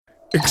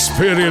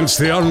Experience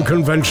the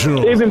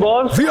unconventional. Evening,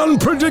 boss. The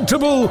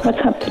unpredictable. What's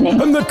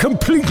happening? And the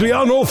completely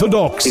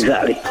unorthodox.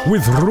 Exactly.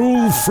 With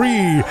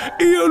rule-free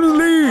Iain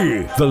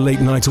Lee. The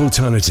Late Night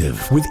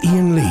Alternative with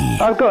Iain Lee.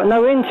 I've got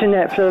no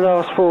internet for the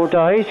last 4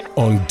 days.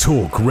 On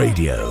Talk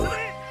Radio.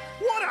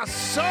 What a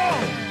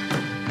song!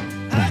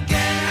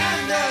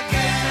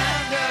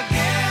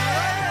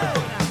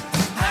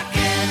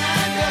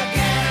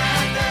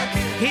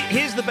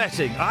 Here's the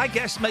betting. I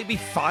guess maybe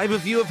 5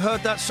 of you have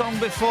heard that song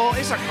before.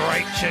 It's a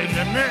great tune,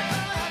 isn't it?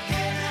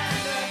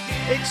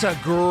 It's a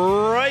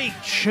great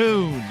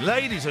tune.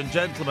 Ladies and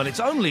gentlemen, it's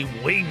only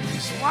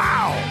Wings.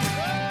 Wow.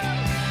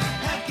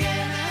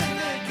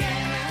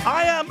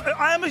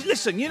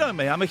 Listen, you know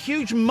me, I'm a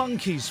huge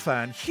Monkees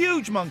fan,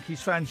 huge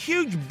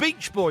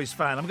Beach Boys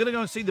fan. I'm going to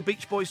go and see the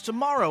Beach Boys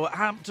tomorrow at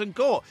Hampton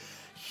Court.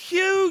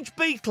 Huge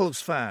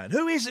Beatles fan.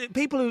 Who is it?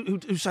 People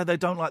who say they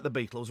don't like the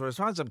Beatles, or as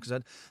far as I'm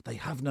concerned, they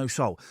have no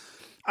soul.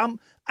 And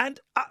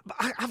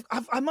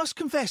I must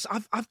confess,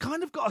 I've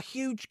kind of got a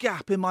huge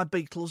gap in my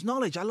Beatles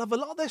knowledge. I love a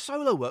lot of their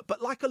solo work,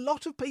 but like a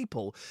lot of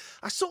people,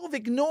 I sort of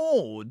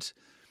ignored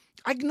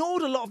a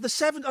lot of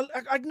the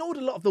I ignored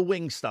a lot of the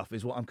Wing stuff,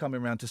 is what I'm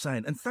coming around to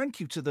saying. And thank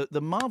you to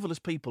the marvellous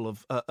people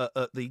of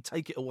the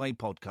Take It Away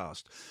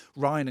podcast,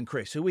 Ryan and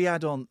Chris, who we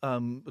had on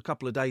a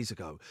couple of days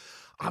ago.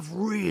 I've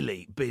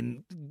really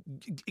been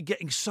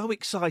getting so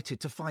excited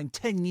to find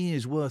 10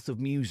 years worth of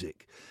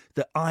music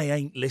that I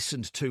ain't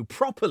listened to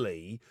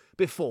properly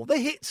before. The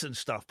hits and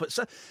stuff. But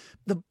so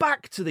the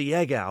Back to the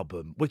Egg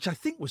album, which I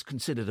think was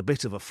considered a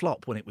bit of a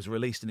flop when it was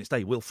released in its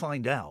day, we'll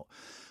find out.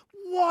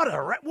 What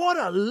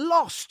a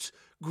lost,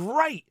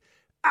 great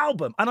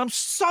album. And I'm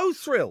so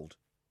thrilled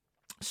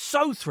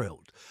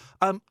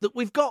that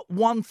we've got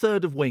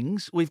 1/3 of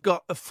Wings. We've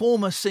got a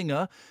former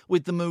singer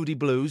with the Moody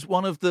Blues,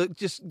 one of the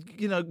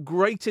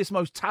greatest,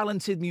 most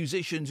talented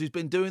musicians who's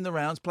been doing the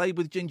rounds, played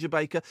with Ginger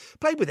Baker,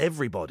 played with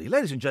everybody.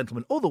 Ladies and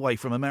gentlemen, all the way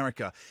from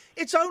America,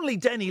 it's only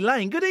Denny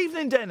Laine. Good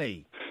evening,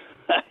 Denny.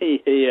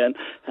 Hey, Iain.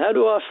 How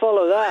do I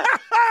follow that?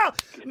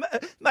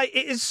 Mate,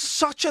 it is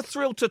such a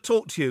thrill to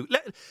talk to you.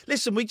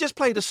 Listen, we just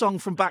played a song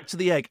from Back to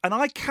the Egg, and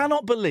I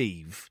cannot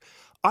believe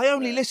I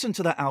only listened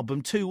to that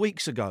album 2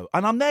 weeks ago,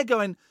 and I'm there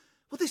going,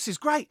 well, this is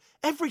great.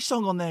 Every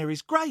song on there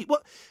is great.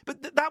 What?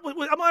 But that was,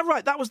 am I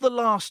right? That was the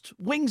last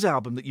Wings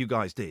album that you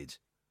guys did.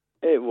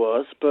 It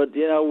was, but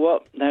you know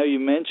what? Now you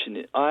mention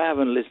it, I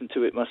haven't listened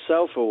to it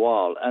myself for a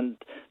while, and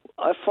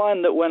I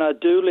find that when I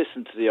do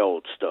listen to the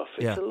old stuff,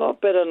 it's a lot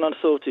better than I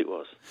thought it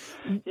was.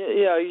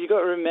 You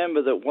got to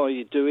remember that while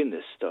you're doing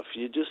this stuff,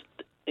 you're just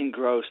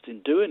engrossed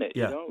in doing it.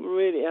 Yeah. You don't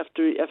really,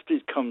 after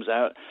it comes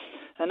out.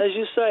 And as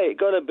you say, it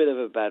got a bit of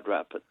a bad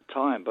rap at the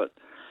time, but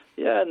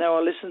yeah, now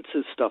I listen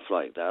to stuff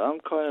like that, I'm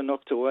kind of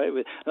knocked away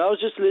with. And I was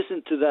just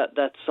listening to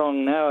that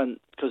song now, and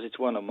because it's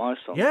one of my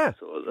songs,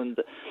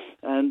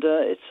 and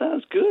it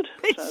sounds good.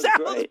 It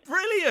sounds great.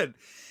 Brilliant.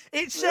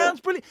 It sounds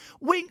brilliant.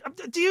 Wing,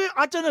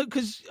 I don't know,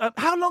 because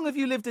how long have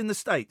you lived in the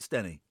States,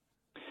 Denny?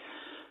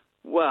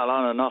 Well,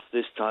 on and off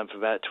this time for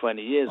about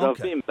 20 years. Okay. I've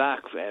been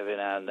back every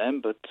now and then,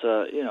 but,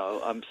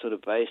 I'm sort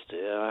of based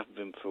here. I haven't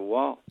been for a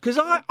while. Because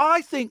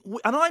I think,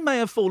 and I may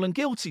have fallen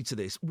guilty to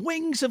this,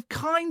 Wings have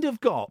kind of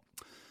got...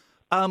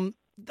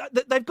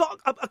 they've got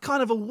a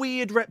kind of a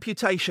weird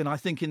reputation, I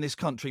think, in this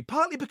country,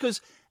 partly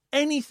because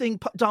anything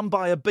done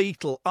by a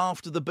Beatle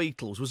after the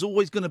Beatles was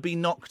always going to be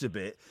knocked a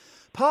bit,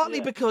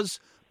 partly because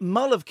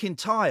Mull of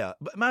Kintyre,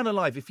 man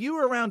alive, if you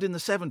were around in the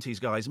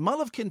 70s, guys,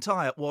 Mull of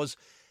Kintyre was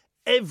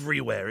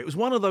everywhere. It was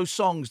one of those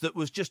songs that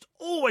was just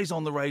always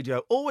on the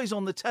radio, always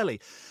on the telly.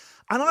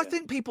 And I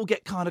think people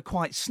get kind of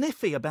quite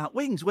sniffy about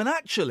Wings when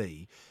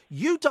actually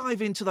you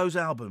dive into those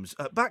albums,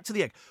 Back to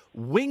the Egg,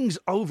 Wings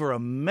Over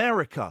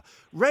America,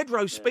 Red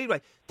Rose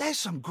Speedway. There's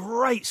some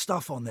great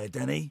stuff on there,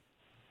 Denny.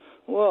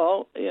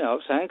 Well,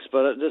 thanks.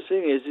 But the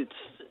thing is,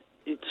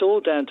 it's all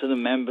down to the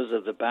members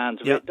of the band.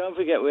 Yep. Don't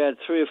forget, we had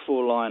 3 or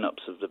 4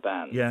 lineups of the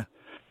band. Yeah.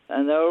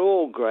 And they were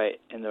all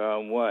great in their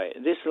own way.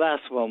 This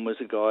last one was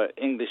a guy,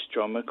 English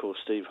drummer called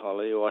Steve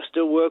Holly, who I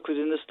still work with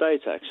in the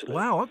States, actually.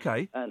 Wow,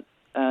 okay. And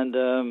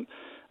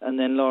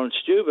then Lawrence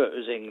Stewart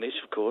was English,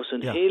 of course,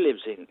 and he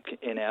lives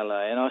in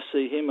LA, and I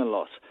see him a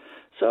lot.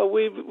 So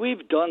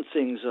we've done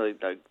things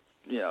like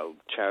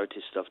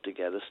charity stuff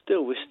together.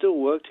 We still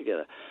work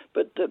together.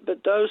 But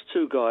those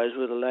 2 guys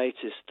were the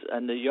latest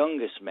and the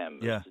youngest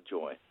members to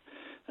join.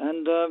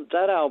 And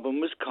that album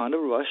was kind of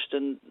rushed,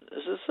 and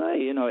as I say,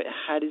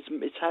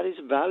 it's had its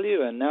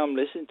value. And now I'm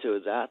listening to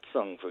that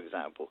song, for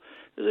example.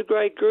 There's a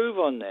great groove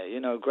on there,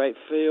 great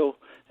feel,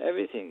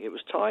 everything. It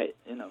was tight,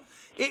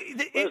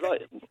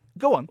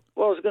 Go on.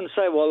 Well, I was going to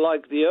say,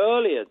 like the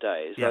earlier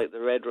days, like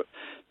the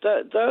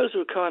those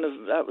were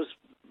that was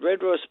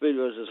Red Rose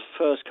Speedway was the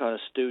first kind of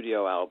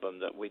studio album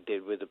that we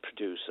did with the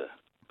producer,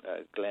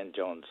 Glenn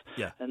Johns.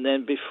 Yeah. And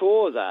then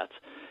before that,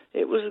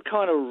 it was a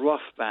kind of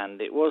rough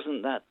band. It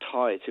wasn't that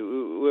tight. We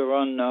were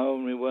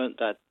unknown. We weren't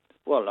that,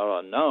 well, not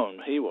unknown.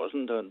 He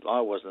wasn't, and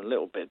I wasn't a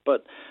little bit.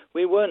 But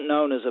we weren't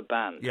known as a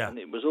band. Yeah. And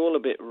it was all a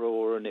bit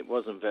raw, and it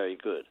wasn't very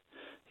good.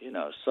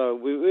 So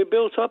we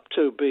built up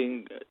to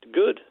being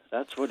good.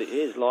 That's what it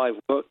is. Live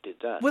work did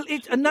that. Well,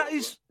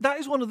 that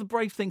is one of the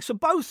brave things for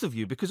both of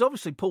you, because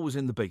obviously Paul was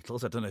in the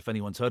Beatles. I don't know if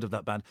anyone's heard of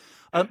that band,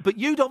 but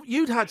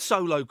you'd had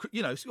solo,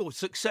 or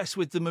success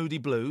with the Moody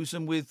Blues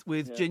and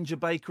with Ginger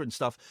Baker and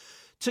stuff.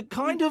 To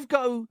kind of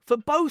go for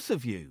both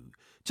of you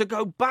to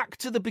go back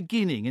to the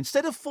beginning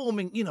instead of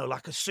forming,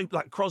 like a soup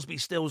like Crosby,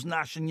 Stills,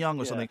 Nash and Young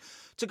or something.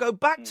 To go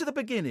back to the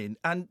beginning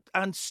and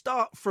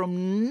start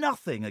from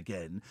nothing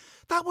again.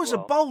 That was a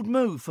bold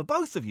move for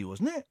both of you,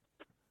 wasn't it?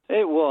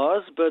 It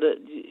was, but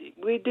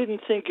we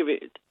didn't think of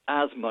it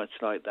as much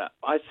like that.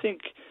 I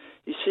think,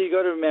 you see, you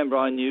got to remember,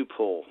 I knew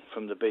Paul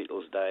from the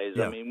Beatles days.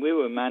 Yeah. I mean, we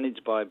were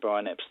managed by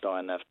Brian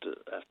Epstein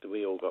after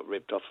we all got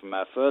ripped off from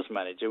our first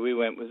manager. We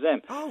went with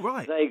them. Oh,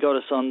 right. They got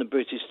us on the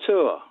British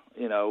tour.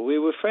 We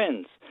were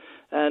friends.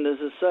 And as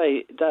I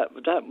say,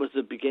 that was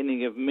the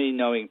beginning of me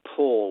knowing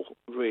Paul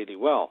really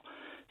well.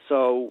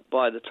 So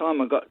by the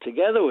time I got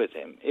together with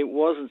him, it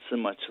wasn't so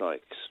much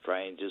like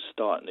strangers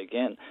starting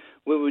again.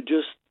 We were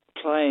just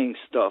playing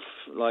stuff,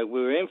 like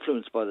we were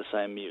influenced by the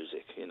same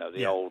music,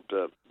 the old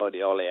Buddy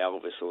Holly,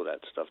 Elvis, all that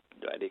stuff,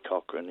 Eddie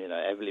Cochran,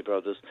 Everly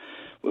Brothers.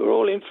 We were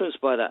all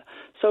influenced by that.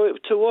 So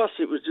to us,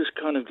 it was just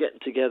kind of getting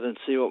together and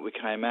see what we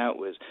came out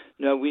with.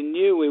 We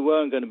knew we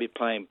weren't going to be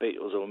playing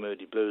Beatles or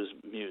Moody Blues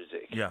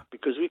music,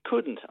 because we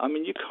couldn't. I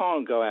mean, you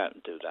can't go out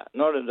and do that,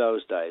 not in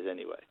those days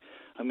anyway.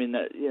 I mean,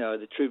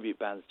 the tribute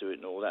bands do it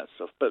and all that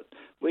stuff, but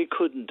we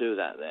couldn't do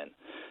that then.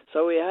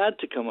 So we had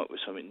to come up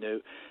with something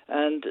new,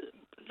 and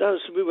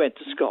we went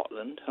to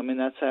Scotland. I mean,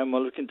 that's how My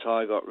Looking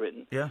Tie got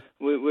written. Yeah.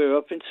 We were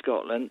up in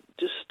Scotland,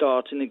 just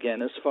starting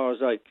again as far as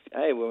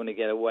hey, we want to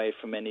get away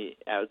from any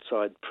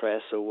outside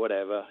press or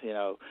whatever,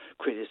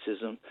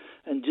 criticism,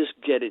 and just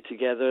get it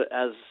together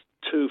as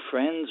two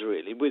friends,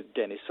 really, with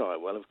Denny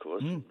Sitewell, of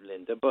course,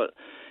 Linda. But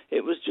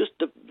it was just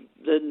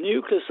the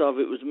nucleus of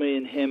it was me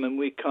and him, and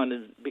we kind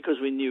of, because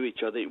we knew each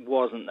other, it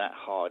wasn't that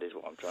hard, is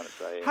what I'm trying to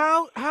say.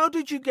 How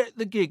did you get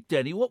the gig,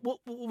 Denny? What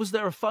was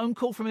there a phone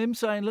call from him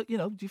saying, look,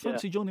 do you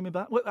fancy joining me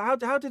back? How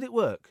did it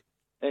work?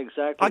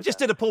 Exactly. I just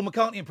did a Paul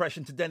McCartney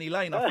impression to Denny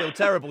Laine. I feel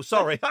terrible.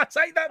 Sorry. I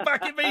take that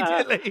back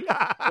immediately.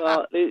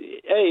 Well,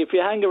 hey, if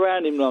you hang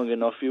around him long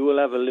enough, you will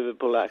have a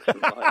Liverpool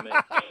accent like me.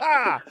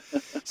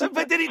 So,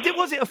 but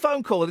was it a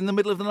phone call in the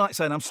middle of the night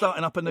saying, I'm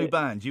starting up a new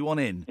band, you want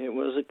in? It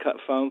was a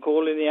phone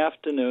call in the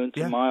afternoon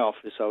to my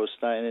office. I was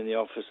staying in the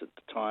office at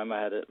the time.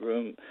 I had a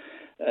room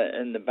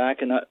in the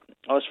back, and I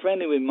was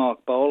friendly with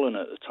Mark Bolan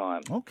at the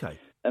time. Okay.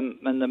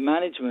 And the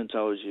management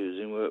I was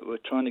using were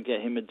trying to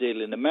get him a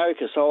deal in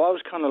America. So I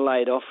was kind of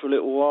laid off for a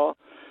little while.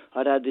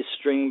 I'd had this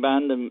string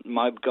band, and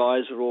my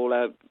guys were all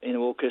out in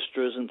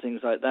orchestras and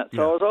things like that.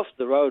 So I was off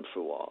the road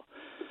for a while.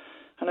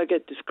 And I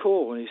get this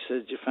call, and he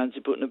said, do you fancy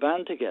putting a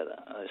band together?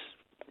 I said,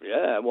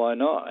 yeah, why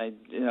not?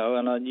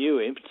 And I knew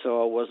him,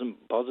 so I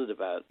wasn't bothered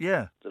about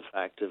the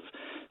fact of...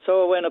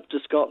 So I went up to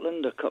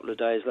Scotland a couple of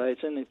days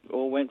later, and it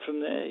all went from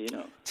there,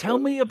 Tell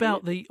me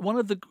about one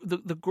of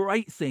the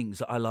great things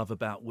that I love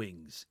about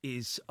Wings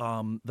is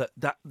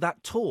that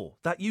tour,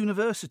 that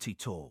university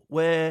tour,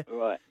 where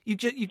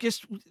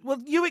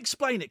you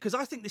explain it, because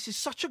I think this is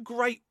such a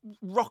great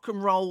rock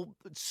and roll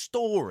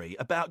story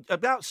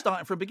about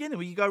starting from the beginning,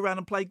 where you go around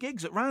and play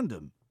gigs at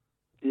random.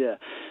 Yeah,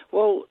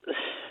 well,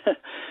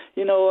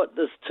 you know what?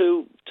 There's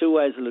two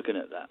ways of looking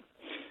at that.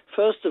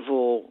 First of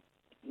all,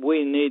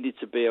 we needed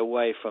to be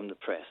away from the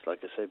press, like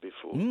I said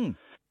before.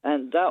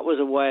 And that was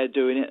a way of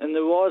doing it. And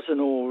there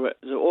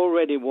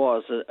already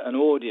was an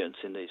audience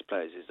in these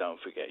places, don't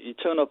forget. You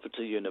turn up at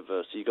a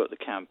university, you got the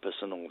campus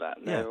and all that,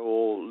 and they're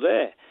all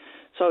there.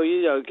 So,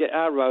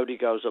 our roadie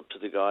goes up to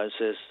the guy and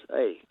says,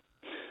 hey,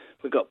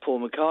 we've got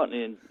Paul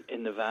McCartney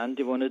in the van,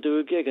 do you want to do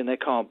a gig? And they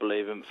can't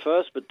believe him at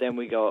first, but then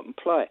we go up and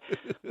play.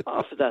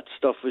 After that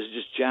stuff was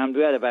just jammed.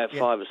 We had about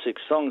 5 or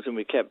 6 songs, and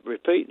we kept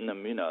repeating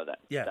them,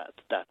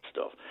 that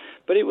stuff.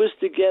 But it was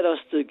to get us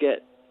to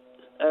get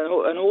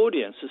an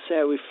audience to see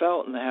how we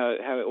felt and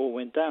how it all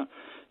went down.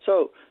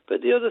 So,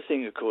 but the other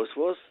thing, of course,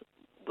 was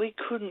we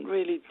couldn't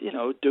really,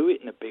 do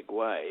it in a big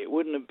way. It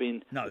wouldn't have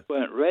been, we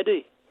weren't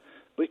ready.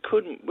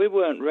 We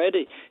weren't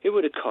ready. It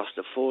would have cost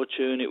a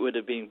fortune. It would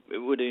have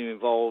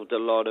involved a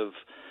lot of,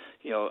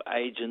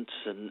 agents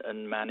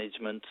and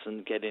managements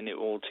and getting it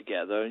all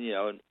together,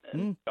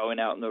 and going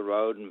out on the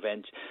road and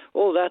venture.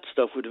 All that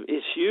stuff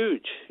it's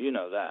huge,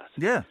 that.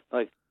 Yeah.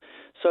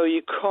 So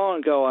you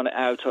can't go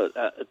out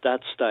at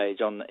that stage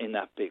in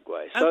that big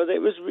way. So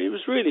it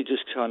was really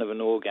just kind of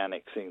an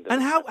organic thing.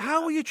 And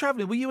how were you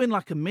travelling? Were you in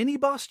like a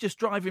minibus just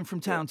driving from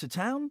town to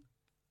town?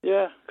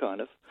 Yeah,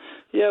 kind of.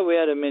 Yeah, we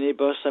had a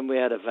minibus and we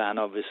had a van,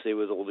 obviously,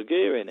 with all the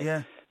gear in it.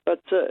 Yeah.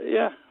 But,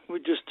 we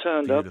just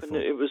turned up, and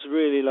it was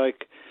really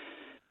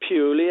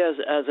purely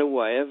as a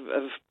way of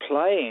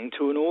playing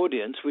to an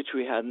audience, which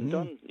we hadn't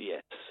done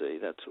yet. See,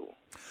 that's all.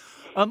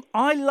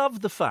 I love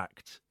the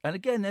fact, and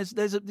again, there's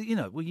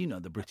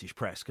the British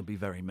press can be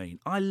very mean.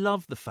 I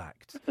love the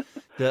fact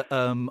That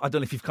I don't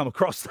know if you've come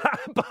across that,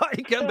 but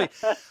it can be.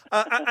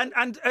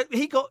 And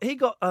he got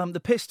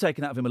the piss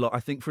taken out of him a lot,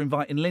 I think, for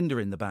inviting Linda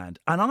in the band.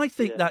 And I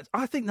think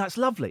that's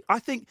lovely. I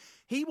think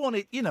he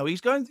wanted,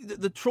 he's going through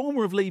the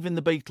trauma of leaving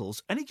the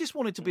Beatles, and he just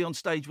wanted to be on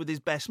stage with his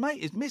best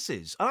mate, his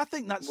missus. And I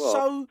think that's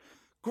so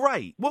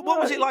great. What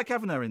was it like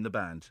having her in the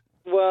band?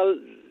 Well,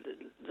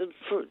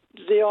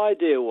 the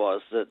idea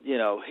was that,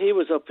 he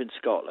was up in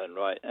Scotland,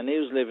 right, and he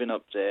was living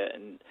up there,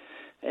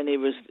 and he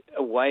was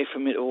away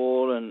from it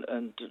all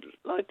and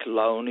like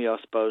lonely, I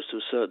suppose, to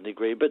a certain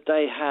degree. But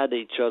they had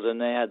each other,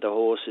 and they had the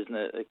horses and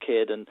the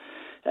kid, and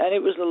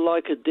it was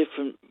like a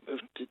different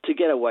to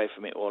get away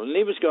from it all. And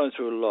he was going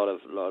through a lot of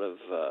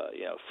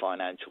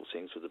financial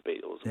things with the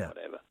Beatles and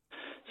whatever.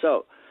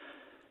 So,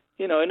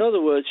 in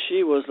other words,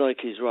 she was like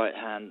his right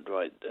hand,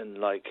 right, and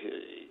like.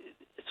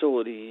 It's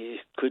all he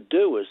could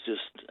do was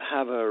just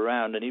have her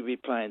around, and he'd be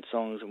playing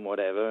songs and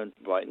whatever and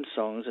writing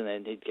songs, and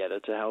then he'd get her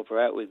to help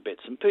her out with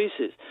bits and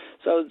pieces.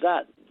 So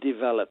that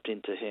developed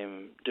into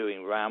him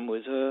doing Ram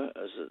with her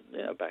as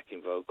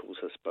backing vocals,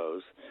 I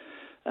suppose.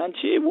 And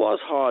it was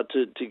hard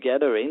to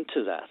get her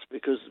into that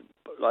because,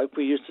 like,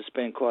 we used to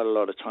spend quite a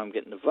lot of time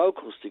getting the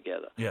vocals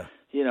together. Yeah.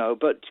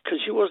 But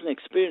because she wasn't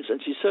experienced,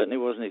 and she certainly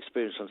wasn't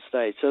experienced on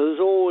stage, so there's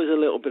always a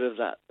little bit of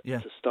that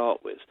to start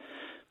with.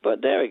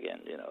 But there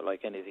again, like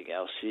anything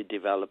else, she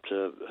developed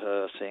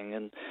her thing.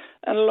 And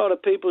a lot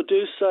of people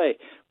do say,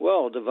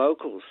 well, the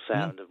vocal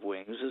sound of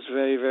Wings is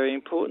very, very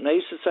important. They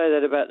used to say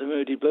that about the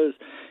Moody Blues.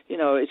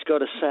 It's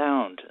got a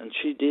sound, and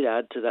she did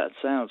add to that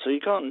sound. So you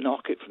can't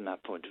knock it from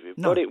that point of view.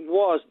 No. But it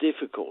was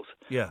difficult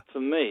for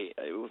me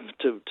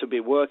to be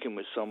working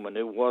with someone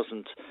who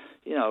wasn't,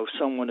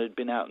 someone who'd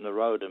been out on the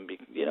road. And,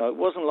 it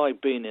wasn't like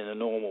being in a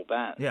normal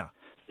band. Yeah.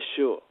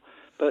 Sure.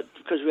 But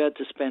because we had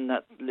to spend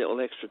that little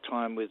extra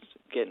time with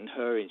getting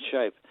her in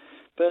shape.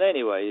 But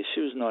anyway, she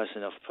was a nice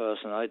enough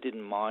person. I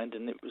didn't mind,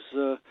 and it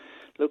was,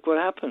 look what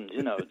happened,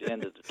 at the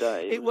end of the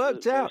day. It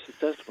worked out.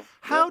 Successful.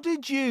 How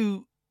did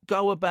you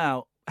go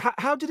about,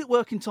 how did it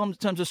work in terms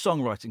of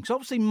songwriting? Because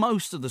obviously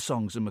most of the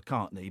songs are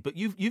McCartney, but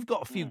you've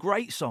got a few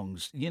great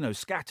songs,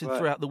 scattered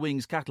throughout the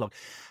Wings catalogue.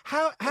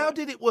 How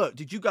did it work?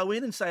 Did you go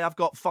in and say, I've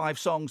got 5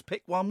 songs,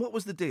 pick one? What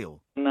was the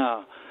deal?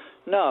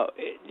 No,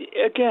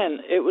 again,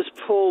 it was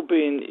Paul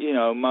being,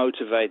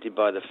 motivated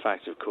by the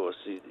fact, of course,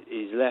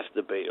 he's left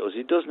the Beatles.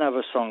 He doesn't have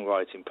a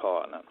songwriting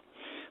partner.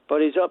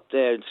 But he's up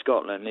there in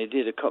Scotland, and he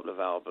did a couple of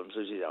albums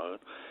of his own.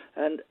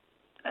 And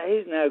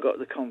he's now got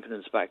the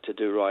confidence back to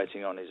do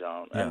writing on his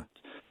own. Yeah. And,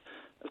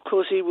 of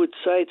course, he would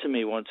say to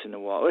me once in a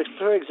while,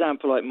 for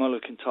example, like Mull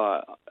of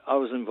Kintyre, I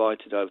was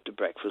invited over to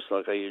breakfast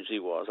like I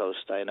usually was. I was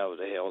staying over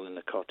the hill in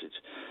the cottage.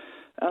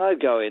 And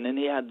I'd go in, and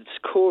he had this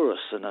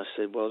chorus, and I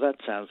said, well, that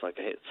sounds like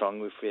a hit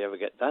song if we ever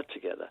get that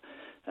together.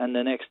 And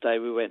the next day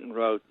we went and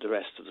wrote the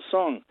rest of the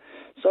song.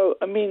 So,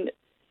 I mean,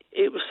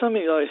 it was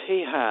something like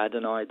he had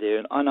an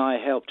idea, and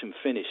I helped him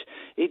finish.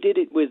 He did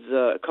it with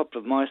a couple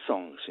of my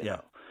songs, you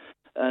know.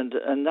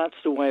 And that's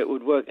the way it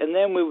would work. And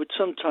then we would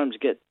sometimes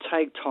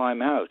take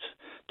time out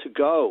to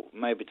go,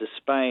 maybe to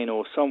Spain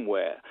or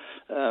somewhere,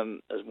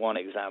 as one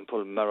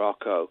example,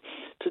 Morocco,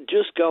 to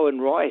just go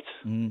and write,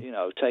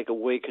 take a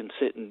week and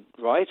sit and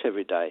write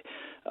every day.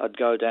 I'd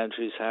go down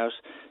to his house,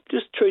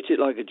 just treat it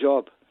like a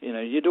job.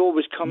 You'd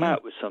always come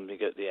out with something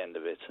at the end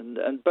of it.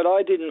 But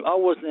I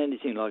wasn't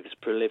anything like as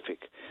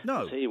prolific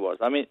as he was.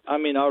 I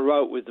mean, I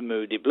wrote with the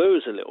Moody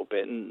Blues a little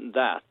bit and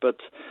that, but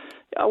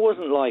I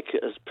wasn't like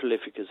as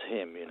prolific as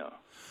him,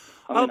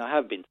 I mean, I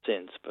have been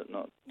since, but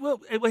not.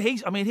 Well,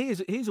 he's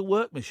a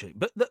work machine.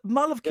 But the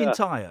Mull of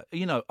Kintyre,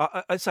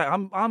 I say,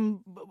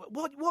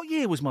 what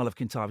year was Mull of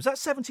Kintyre? Was that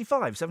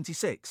 75,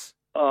 76?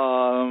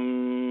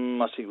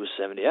 I think it was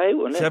 78,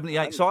 wasn't it?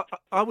 78. So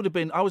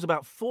I was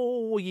about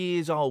 4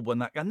 years old when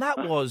that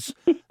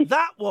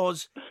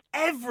was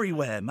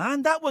everywhere,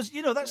 man. That was,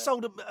 that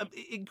sold an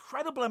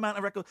incredible amount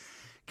of records.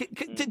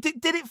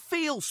 Did it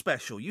feel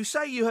special? You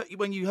say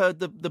when you heard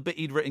the bit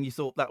he'd written, you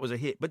thought that was a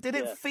hit, but did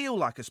it feel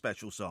like a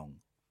special song?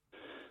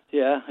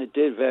 Yeah, it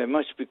did very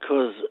much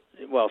because,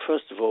 well,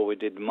 first of all, we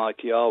did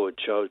Mikey Arwood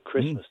show at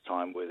Christmas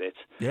time with it,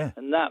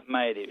 and that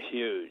made it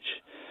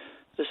huge.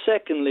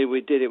 Secondly,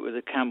 we did it with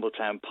the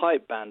Campbelltown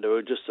Pipe Band, who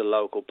were just a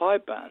local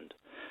pipe band,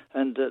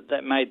 and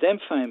that made them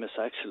famous,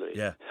 actually.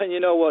 Yeah. And you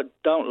know what?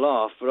 Don't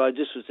laugh, but I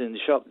just was in the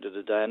shop the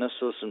other day, and I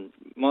saw some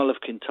Mull of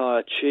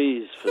Kintyre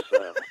cheese for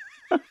sale.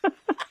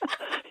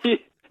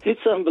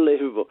 It's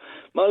unbelievable.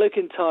 Mull of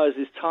Kintyre is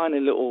this tiny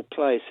little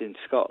place in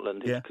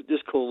Scotland. It's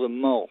just called the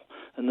Mull,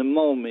 and the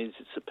Mull means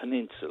it's a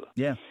peninsula.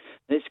 Yeah.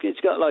 And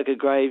it's got like a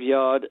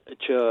graveyard, a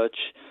church,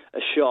 a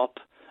shop,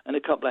 and a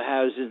couple of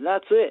houses, and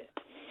that's it.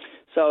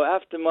 So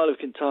after Mull of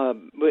Kintyre,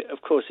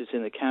 of course it's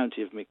in the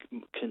county of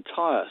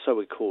Kintyre, so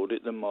we called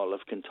it the Mull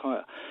of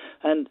Kintyre.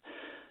 And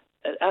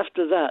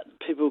after that,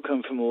 people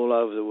come from all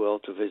over the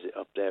world to visit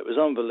up there. It was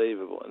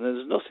unbelievable. And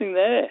there's nothing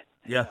there.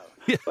 Yeah.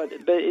 But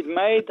it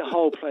made the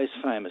whole place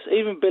famous.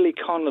 Even Billy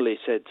Connolly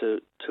said to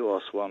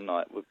us one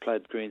night, we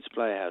played Green's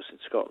Playhouse in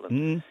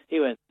Scotland. He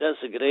went, "That's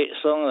a great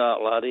song,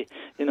 that laddie,"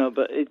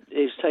 but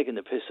he's taking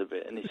the piss a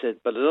bit. And he said,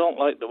 "But I don't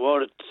like the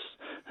words."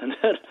 And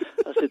then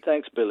I said,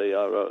 "Thanks, Billy.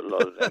 I wrote a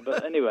lot of them."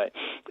 But anyway,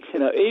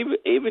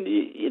 even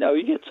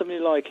you get somebody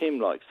like him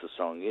likes the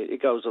song.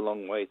 It goes a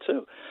long way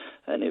too.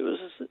 And it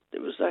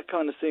was that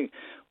kind of thing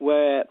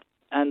where.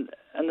 And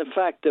the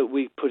fact that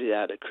we put it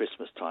out at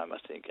Christmas time, I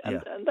think,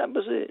 and that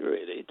was it,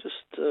 really.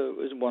 Just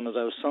was one of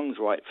those songs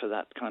right for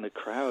that kind of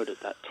crowd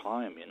at that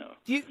time,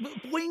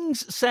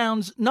 Wings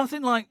sounds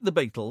nothing like the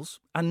Beatles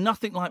and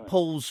nothing like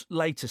Paul's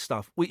later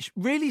stuff, which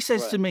really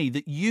says to me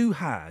that you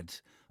had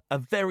a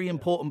very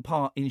important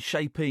part in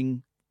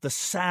shaping the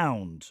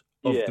sound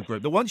of the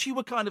group. But once you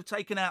were kind of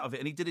taken out of it,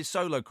 and he did his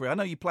solo career, I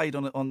know you played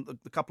on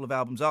a couple of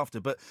albums after,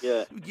 but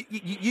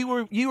you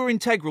were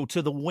integral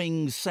to the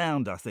Wings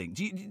sound, I think.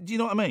 Do you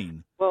know what I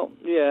mean? Well,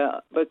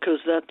 yeah, because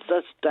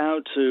that's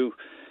down to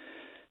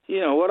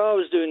what I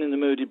was doing in the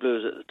Moody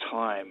Blues at the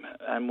time,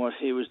 and what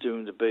he was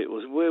doing with the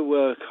Beatles. We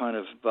were kind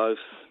of both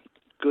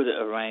good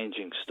at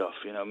arranging stuff,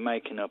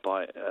 making up.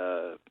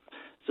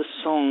 The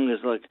song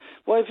is like,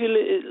 if you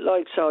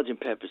like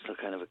Sgt. Pepper's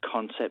kind of a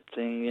concept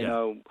thing,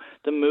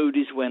 The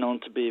Moodies went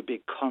on to be a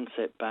big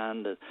concept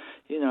band, and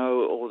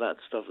all that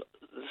stuff.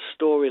 The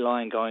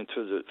storyline going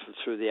through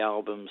the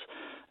albums,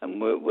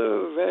 and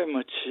we're very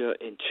much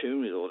in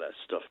tune with all that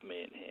stuff,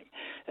 me and him.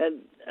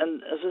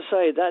 And as I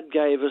say, that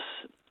gave us.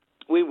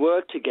 We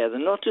worked together,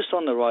 not just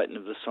on the writing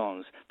of the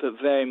songs, but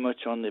very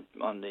much on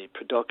the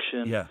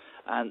production. Yeah.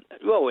 And,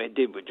 we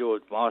did with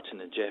George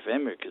Martin and Jeff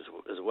Emerick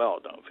as well,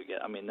 don't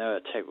forget. I mean, they're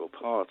integral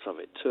parts of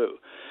it, too,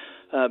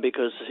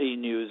 because he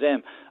knew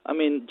them. I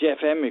mean,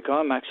 Jeff Emerick,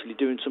 I'm actually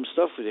doing some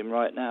stuff with him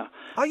right now.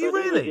 Are you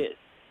really?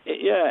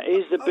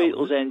 He's the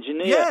Beatles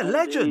engineer. Yeah,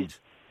 legend.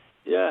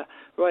 Yeah,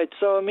 right.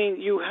 So, I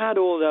mean, you had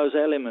all those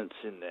elements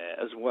in there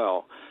as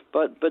well.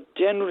 But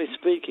generally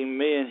speaking,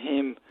 me and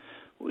him,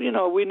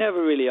 we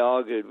never really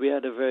argued. We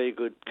had a very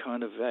good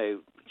kind of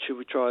should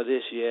we try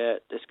this? Yeah,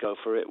 let's go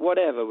for it.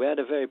 Whatever. We had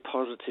a very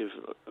positive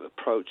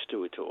approach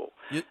to it all.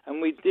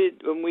 And we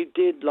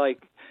did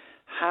like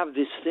have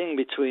this thing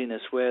between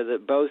us where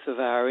that both of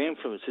our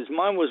influences,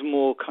 mine was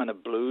more kind of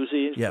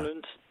bluesy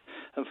influence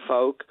and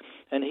folk,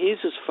 and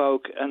his was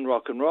folk and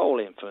rock and roll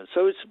influence.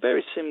 So it's a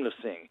very similar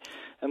thing.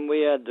 And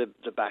we had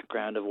the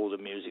background of all the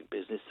music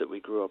business that we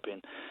grew up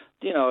in,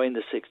 in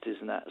the 60s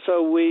and that.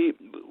 So we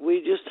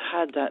just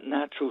had that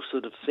natural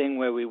sort of thing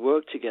where we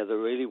worked together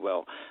really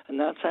well. And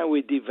that's how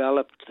we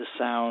developed the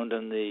sound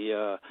and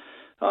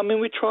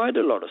we tried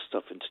a lot of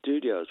stuff in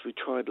studios. We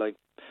tried like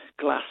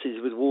glasses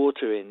with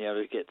water in,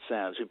 to get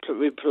sounds.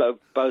 We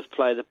both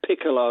play the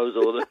piccolos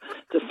or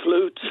the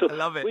flutes. I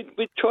love it.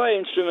 We'd try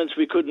instruments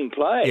we couldn't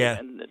play,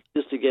 and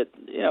just to get,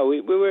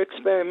 we were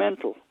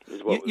experimental.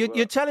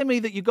 You're telling me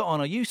that you got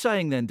on. Are you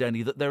saying then,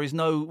 Denny, that there is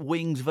no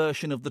Wings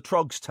version of the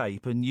Trogs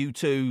tape, and you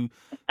two,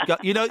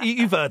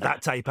 you've heard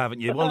that tape,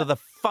 haven't you? One of the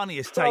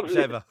funniest tapes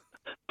ever.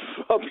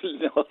 Probably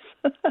not.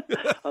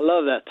 I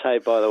love that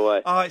tape, by the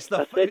way. Oh, it's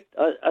the.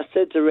 I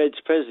said to Reg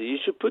Presley, you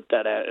should put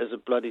that out as a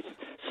bloody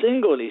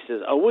single. He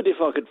says, I would if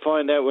I could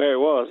find out where it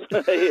was.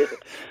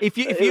 If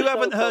you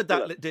haven't heard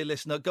that, dear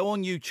listener, go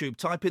on YouTube,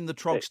 type in the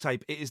Trogs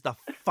tape. It is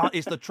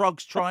it's the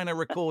Trogs trying to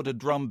record a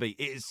drum beat.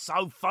 It is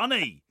so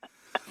funny.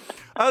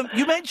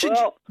 You mentioned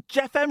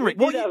Jeff Emerick.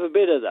 We did have a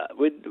bit of that.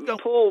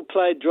 Paul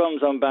played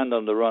drums on Band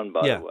on the Run,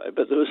 by the way,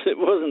 but it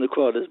wasn't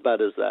quite as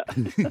bad as that.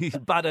 He's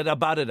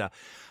badada.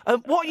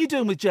 What are you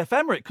doing with Jeff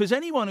Emerick? Because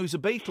anyone who's a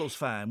Beatles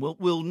fan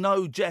will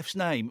know Jeff's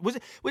name.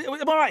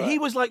 Am I right? He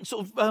was like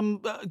sort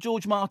of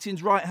George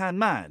Martin's right-hand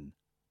man.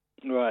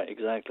 Right,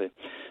 exactly.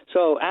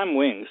 So, and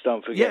Wings,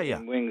 don't forget. Yeah.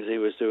 In Wings, he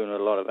was doing a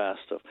lot of our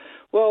stuff.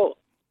 Well,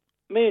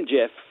 me and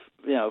Jeff,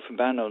 from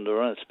Band on the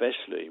Run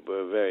especially,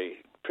 were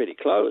pretty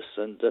close,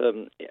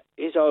 and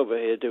he's over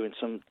here doing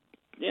some,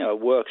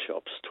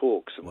 workshops,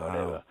 talks, and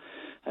whatever.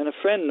 And a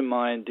friend of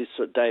mine,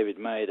 David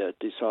Mader,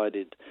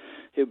 decided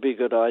it would be a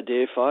good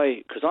idea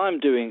because I'm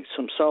doing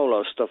some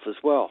solo stuff as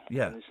well.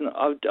 Yeah.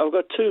 I've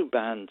got two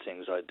band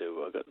things I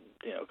do. I've got,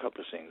 a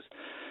couple of things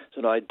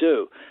that I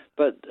do,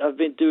 but I've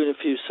been doing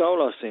a few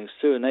solo things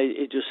too. And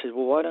he just said,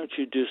 well, why don't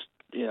you just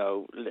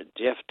let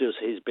Jeff does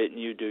his bit and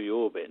you do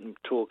your bit and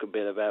talk a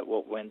bit about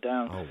what went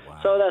down. Oh, wow.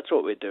 So that's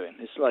what we're doing.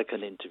 It's like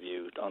an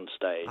interview on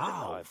stage. And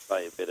I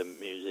play a bit of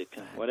music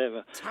and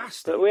whatever.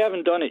 Fantastic. But we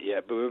haven't done it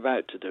yet, but we're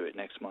about to do it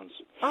next month.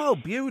 Oh,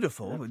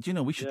 beautiful.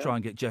 Yeah. We should try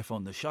and get Jeff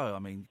on the show. I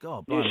mean,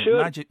 God,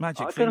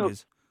 magic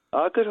fingers.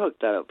 I could hook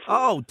that up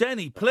for you.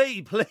 Denny,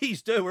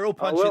 please do. We're all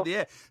punching the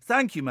air.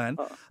 Thank you, man.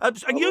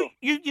 And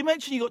you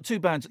mentioned you got two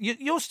bands.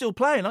 You're still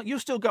playing. You're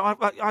still going.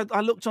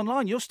 I looked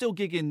online. You're still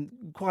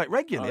gigging quite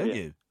regularly, aren't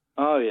you?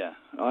 Oh yeah.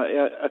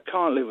 I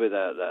can't live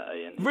without that,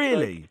 Ian.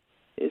 Really?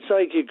 It's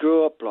like you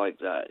grew up like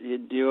that.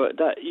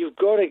 You've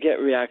got to get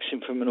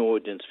reaction from an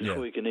audience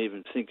before you can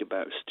even think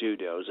about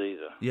studios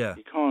either. Yeah.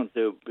 You can't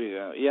do.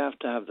 You have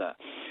to have that.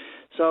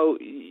 So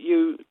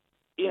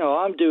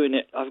I'm doing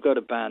it. I've got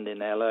a band in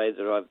LA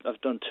that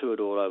I've done toured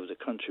all over the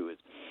country with.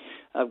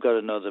 I've got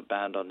another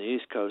band on the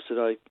East Coast that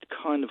I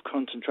kind of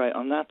concentrate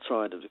on that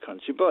side of the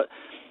country. But,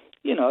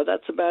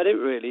 that's about it,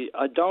 really.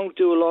 I don't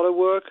do a lot of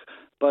work,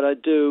 but I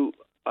do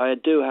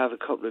have a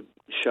couple of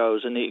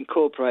shows, and it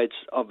incorporates,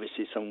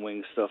 obviously, some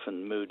Wings stuff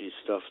and Moody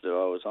stuff that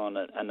I was on,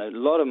 and a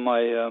lot of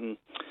my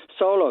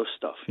solo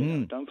stuff.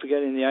 Don't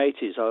forget, in the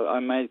 80s, I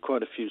made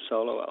quite a few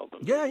solo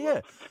albums.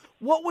 Yeah.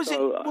 What was it?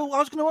 Well, I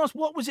was going to ask,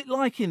 what was it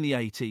like in the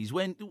 80s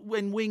when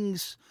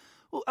Wings...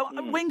 Well,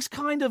 Wings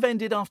kind of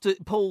ended after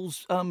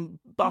Paul's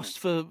bust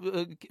for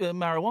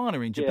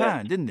marijuana in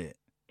Japan, didn't it?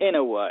 In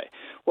a way.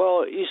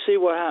 Well, you see,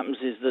 what happens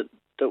is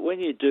that when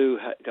you do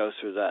go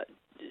through that,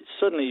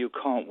 suddenly you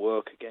can't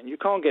work again. You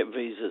can't get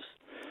visas.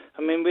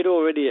 I mean, we'd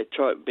already had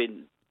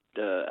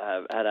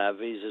our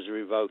visas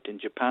revoked in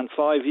Japan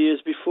 5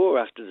 years before,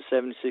 after the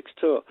 76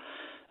 tour.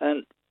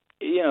 And,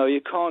 you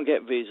can't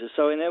get visas.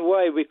 So in a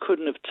way, we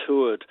couldn't have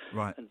toured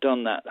and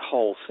done that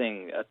whole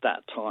thing at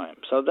that time.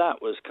 So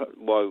that was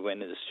why we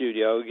went in the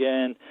studio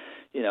again.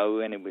 We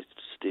went in with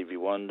Stevie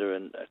Wonder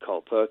and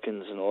Carl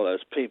Perkins and all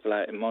those people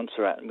out in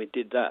Montserrat, and we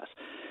did that.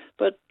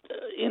 But,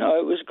 it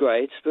was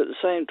great. But at the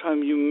same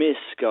time, you miss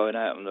going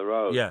out on the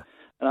road. Yeah.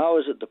 And I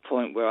was at the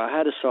point where I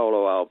had a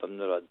solo album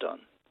that I'd done.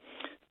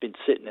 Been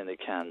sitting in the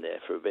can there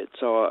for a bit.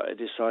 So I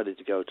decided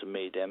to go to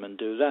Meedem and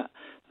do that.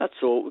 That's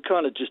all. We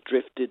kind of just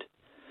drifted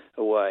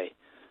away,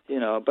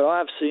 but I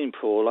have seen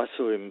Paul. I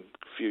saw him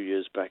a few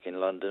years back in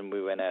London. We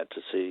went out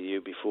to see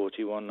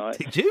UB40 one night.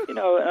 Did you? And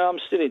I'm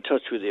still in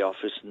touch with the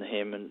office and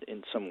him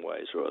in some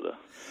ways or other.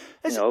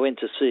 I went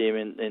to see him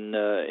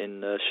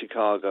in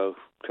Chicago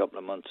a couple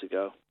of months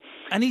ago.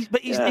 And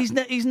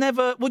he's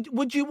never.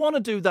 Would you want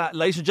to do that,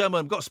 ladies and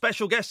gentlemen? I've got a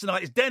special guest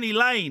tonight. It's Denny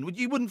Laine.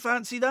 Wouldn't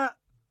fancy that?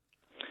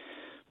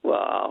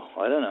 Well,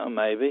 I don't know.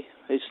 Maybe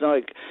it's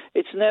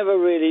never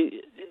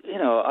really.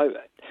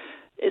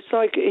 It's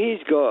like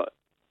he's got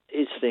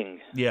his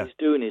thing. Yeah. He's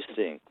doing his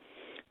thing.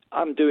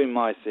 I'm doing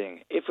my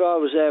thing. If I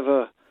was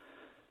ever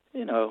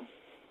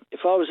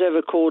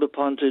called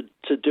upon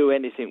to do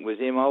anything with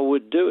him, I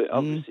would do it.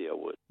 Obviously, I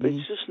would. But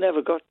it's just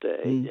never got there.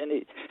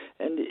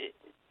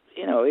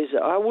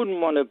 I wouldn't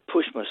want to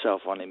push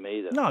myself on him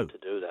either. No. To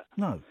do that.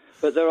 No.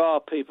 But there are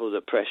people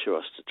that pressure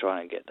us to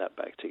try and get that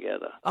back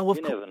together. Oh,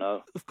 you never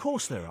know. Of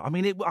course there are. I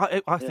mean,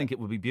 I think it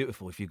would be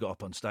beautiful if you got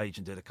up on stage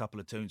and did a couple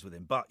of tunes with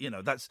him. But,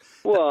 that's...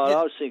 Well,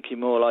 I was thinking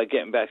more like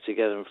getting back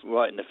together and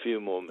writing a few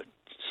more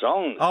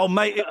songs. Oh,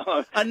 mate,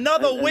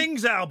 another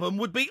Wings album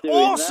would be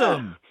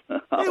awesome.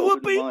 It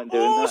would be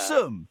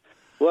awesome.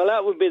 Well,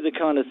 that would be the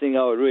kind of thing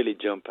I would really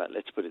jump at.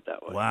 Let's put it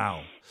that way.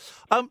 Wow.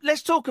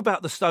 Let's talk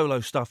about the solo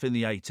stuff in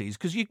the 80s,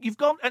 because you've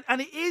gone...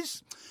 And it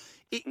is...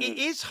 It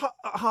is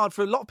hard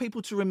for a lot of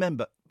people to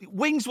remember.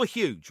 Wings were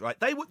huge, right?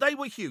 They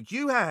were huge.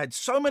 You had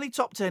so many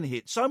top 10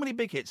 hits, so many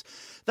big hits.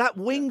 That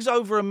Wings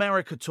Over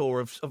America tour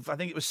of I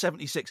think it was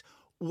 76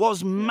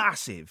 was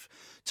massive.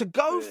 To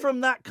go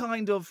from that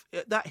kind of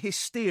that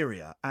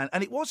hysteria,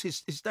 and it was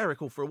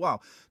hysterical for a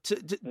while,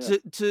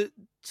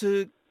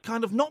 to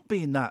kind of not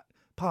being that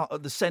part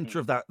of the centre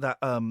of that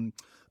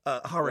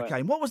hurricane.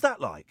 Right. What was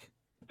that like?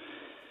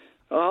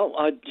 Well,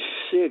 I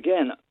see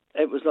again.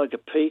 It was like a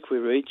peak we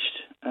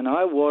reached, and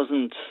I was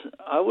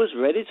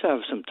ready to have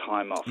some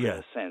time off in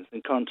a sense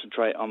and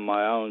concentrate on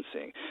my own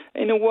thing.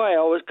 In a way,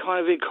 I was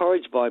kind of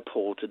encouraged by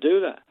Paul to do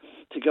that,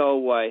 to go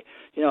away,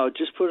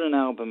 just put an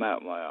album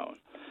out on my own.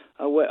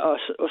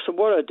 So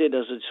what I did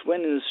is I just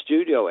went in the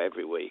studio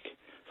every week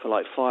for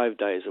like 5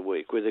 days a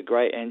week with a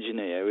great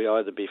engineer. He'd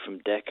either be from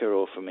Decca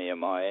or from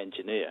EMI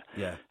engineer.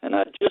 Yeah. And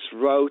I just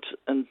wrote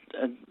and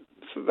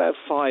for about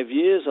 5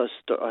 years I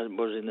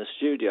was in the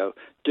studio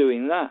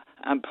doing that,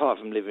 and apart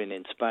from living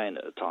in Spain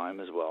at the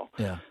time as well.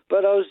 Yeah.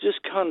 But I was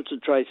just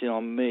concentrating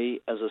on me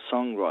as a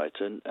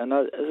songwriter,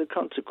 and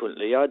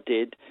consequently I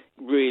did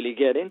really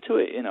get into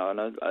it, and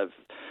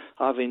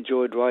I've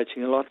enjoyed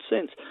writing a lot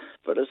since.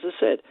 But as I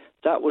said,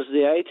 that was the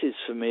 80s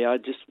for me.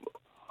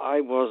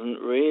 I wasn't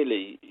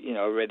really,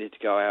 ready to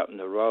go out on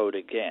the road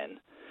again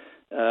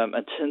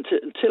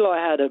until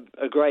I had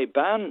a great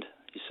band.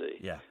 You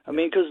see, I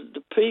mean, because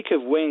the peak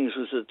of Wings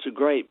was it's a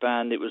great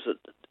band. It was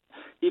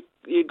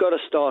you got to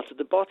start at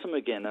the bottom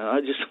again, and I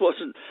just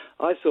wasn't.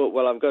 I thought,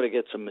 well, I've got to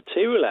get some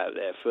material out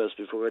there first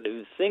before I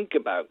even think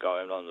about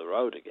going on the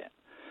road again.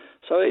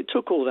 So it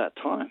took all that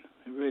time.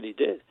 It really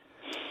did.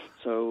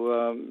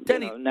 So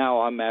Denny,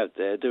 now I'm out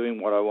there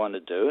doing what I want to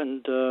do,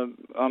 and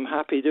I'm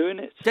happy doing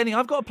it. Denny,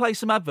 I've got to play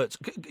some adverts.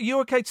 You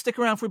okay to stick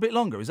around for a bit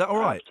longer? Is that all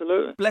right?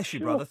 Absolutely. Bless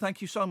you, brother.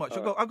 Thank you so much.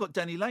 I've got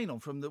Denny Laine on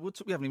from we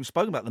haven't even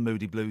spoken about the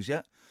Moody Blues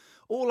yet.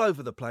 All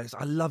over the place.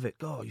 I love it.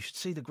 God, you should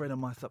see the grin on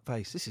my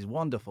face. This is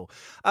wonderful.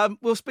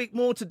 We'll speak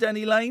more to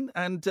Denny Laine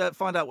and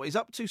find out what he's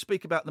up to,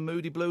 speak about the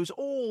Moody Blues,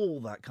 all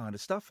that kind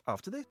of stuff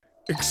after this.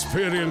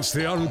 Experience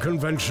the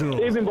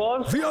unconventional, Evening,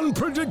 boss. the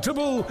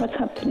unpredictable, what's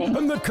happening,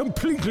 and the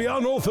completely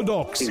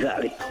unorthodox.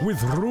 Exactly. With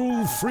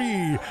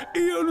rule-free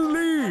Iain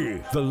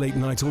Lee. The Late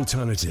Night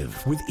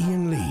Alternative with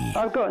Iain Lee.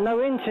 I've got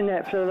no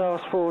internet for the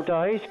last 4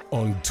 days.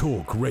 On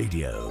Talk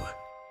Radio.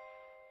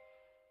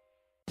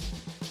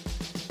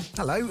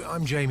 Hello,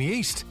 I'm Jamie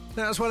East.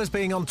 Now, as well as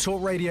being on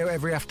Talk Radio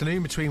every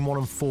afternoon between 1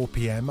 and 4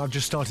 p.m, I've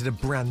just started a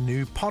brand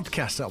new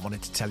podcast that I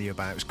wanted to tell you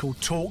about. It's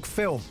called Talk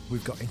Film.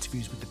 We've got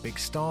interviews with the big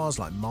stars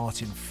like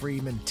Martin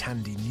Freeman,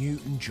 Tandy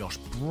Newton, Josh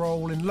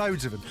Brolin,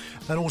 loads of them.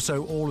 And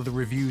also all of the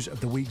reviews of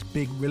the week's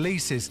big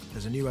releases.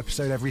 There's a new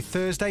episode every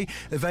Thursday,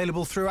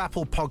 available through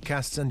Apple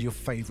Podcasts and your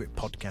favourite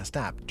podcast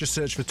app. Just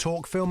search for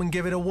Talk Film and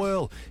give it a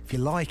whirl. If you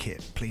like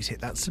it, please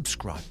hit that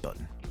subscribe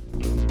button.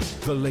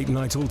 The Late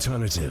Night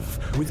Alternative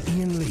with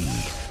Iain Lee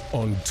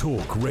on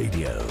Talk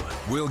Radio.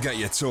 We'll get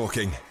you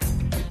talking.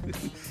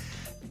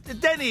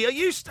 Denny, are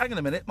you... Hang on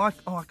a minute.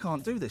 I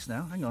can't do this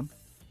now. Hang on.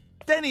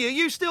 Denny, are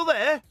you still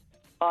there?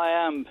 I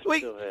am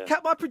still here.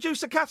 My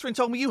producer Catherine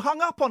told me you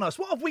hung up on us.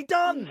 What have we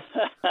done?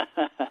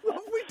 What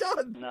have we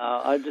done?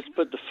 No, I just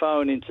put the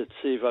phone in to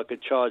see if I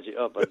could charge it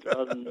up.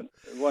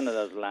 One of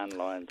those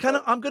landlines.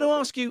 I'm going to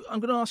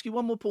ask you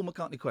one more Paul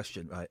McCartney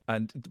question, right?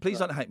 And please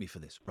don't hate me for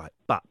this, right?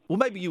 Well,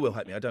 maybe you will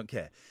hate me. I don't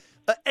care.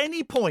 At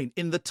any point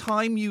in the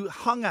time you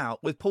hung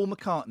out with Paul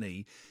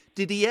McCartney,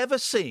 did he ever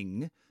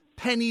sing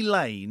Penny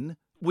Lane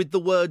with the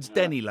words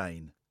Denny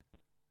Lane?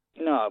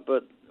 No,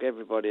 but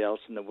everybody else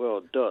in the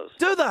world does.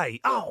 Do they?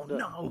 Oh,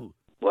 no.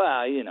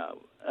 Well,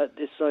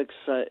 it's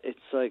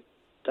like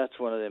that's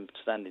one of them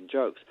standing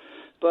jokes.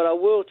 But I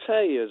will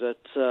tell you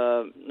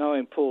that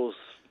knowing Paul's,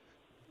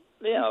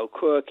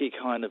 quirky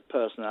kind of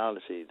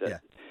personality,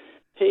 that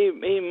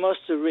he must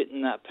have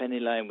written that Penny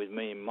Lane with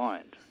me in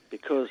mind.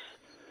 Because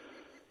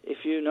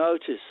if you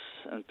notice,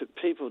 and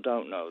people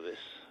don't know this,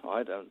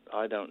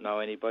 I don't know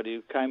anybody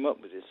who came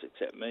up with this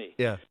except me.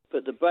 Yeah.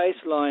 But the bass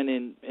line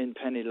in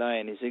Penny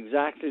Lane is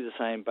exactly the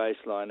same bass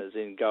line as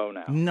in Go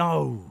Now.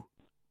 No.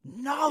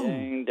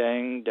 Ding,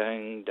 ding,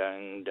 ding,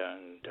 ding,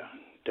 ding,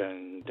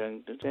 ding,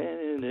 ding,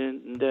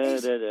 ding,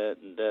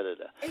 ding.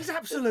 He's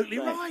absolutely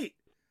right.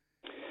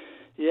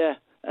 Yeah,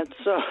 and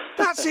so...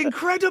 That's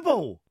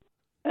incredible.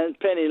 And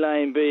Penny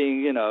Lane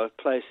being, a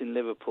place in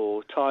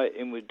Liverpool, tie it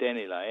in with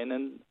Denny Lane,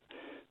 and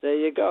there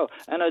you go.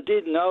 And I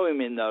did know him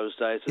in those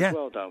days as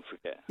well. Don't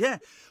forget. Yeah.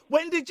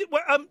 When did you?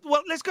 Well,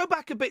 let's go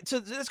back a bit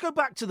to. Let's go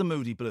back to the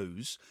Moody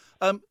Blues.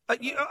 Am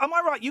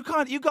I right? You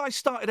guys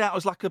started out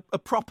as like a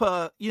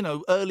proper,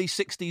 early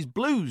 '60s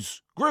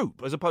blues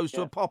group, as opposed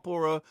to a pop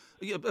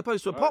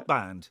pop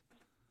band.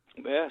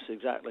 Yes,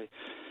 exactly.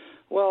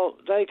 Well,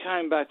 they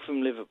came back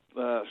from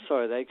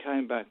they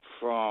came back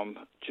from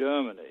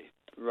Germany.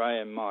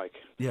 Ray and Mike.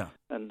 Yeah.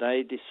 And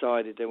they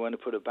decided they want to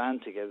put a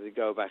band together to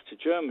go back to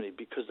Germany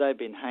because they'd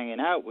been hanging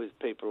out with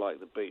people like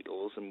the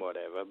Beatles and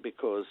whatever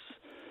because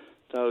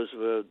those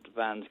were the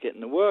bands getting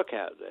the work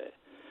out there.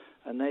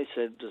 And they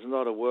said, there's a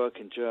lot of work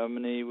in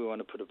Germany, we want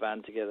to put a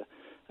band together.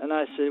 And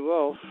I said,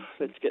 well,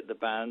 let's get the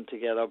band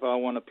together, but I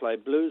want to play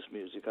blues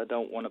music. I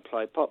don't want to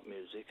play pop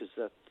music because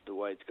that's the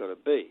way it's got to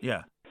be.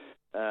 Yeah.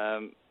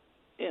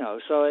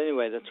 So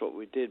anyway, that's what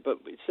we did. But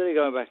instead of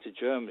going back to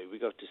Germany, we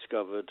got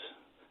discovered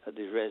at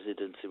the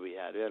residency we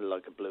had. We had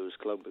like a blues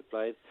club we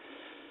played.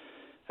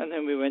 And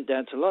then we went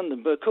down to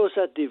London. But of course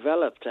that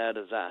developed out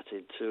of that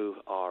into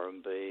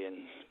R&B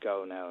and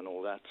Go Now and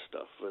all that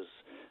stuff. Was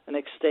an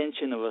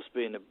extension of us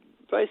being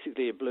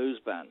basically a blues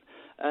band.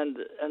 And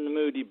the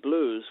Moody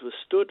Blues was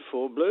stood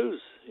for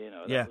blues.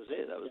 That was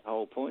it. That was the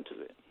whole point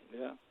of it.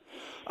 Yeah.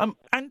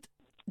 And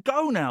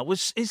Go Now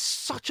is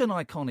such an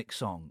iconic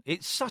song.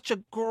 It's such a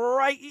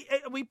great...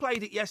 We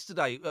played it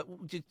yesterday,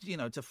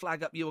 to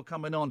flag up you were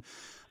coming on.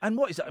 And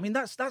what is that? I mean,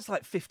 that's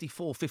like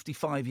 54,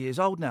 55 years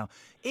old now.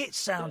 It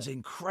sounds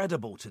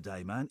incredible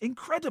today, man.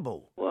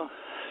 Incredible.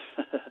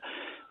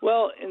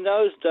 Well, in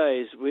those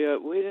days, we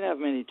didn't have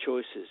many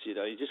choices,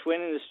 You just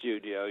went in the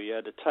studio, you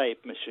had a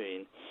tape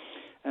machine,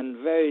 and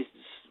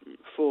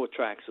 4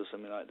 tracks or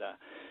something like that.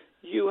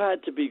 You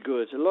had to be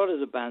good. A lot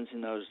of the bands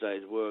in those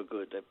days were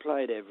good. They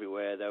played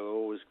everywhere. They were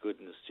always good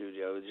in the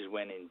studio. They just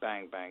went in,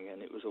 bang, bang,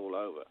 and it was all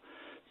over.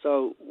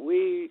 So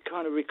we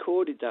kind of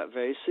recorded that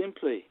very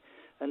simply.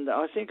 And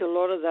I think a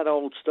lot of that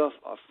old stuff,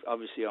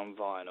 obviously on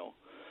vinyl,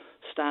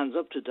 stands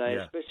up today,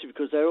 especially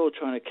because they're all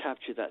trying to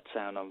capture that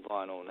sound on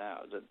vinyl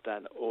now.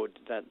 That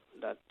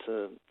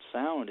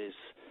sound is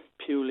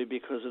purely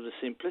because of the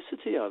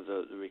simplicity of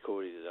the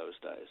recording of those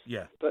days.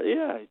 Yeah. But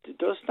yeah, it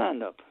does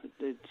stand up.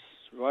 It's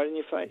right in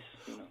your face.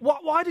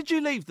 Why did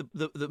you leave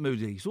the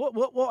Moody's?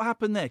 What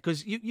happened there?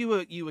 Because you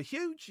were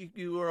huge.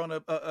 You were on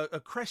a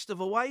crest of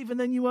a wave, and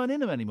then you weren't in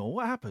them anymore.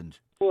 What happened?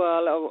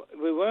 Well,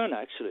 we weren't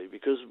actually,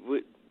 because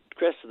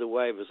crest of the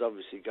wave was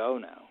obviously Go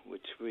Now,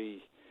 which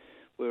we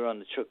were on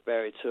the Chuck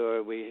Berry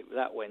tour.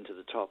 That went to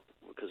the top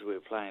because we were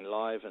playing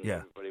live, and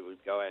everybody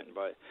would go out and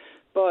buy it.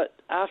 But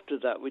after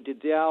that, we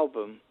did the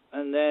album,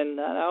 and then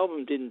that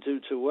album didn't do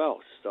too well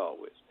to start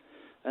with,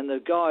 and the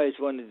guys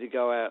wanted to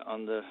go out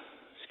on the...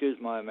 Excuse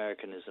my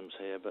Americanisms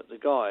here, but the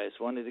guys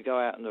wanted to go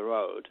out on the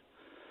road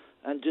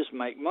and just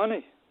make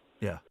money.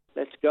 Yeah.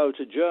 Let's go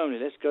to Germany.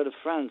 Let's go to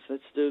France.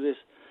 Let's do this.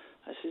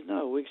 I said,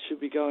 no, we should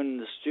be going in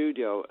the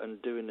studio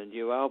and doing a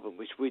new album,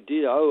 which we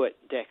did owe at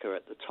Decca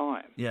at the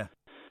time. Yeah.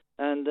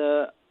 And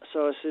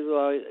so I said,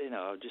 well,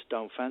 I just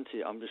don't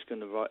fancy it. I'm just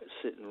going to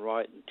sit and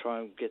write and try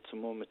and get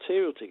some more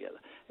material together.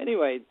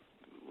 Anyway,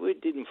 we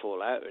didn't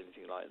fall out or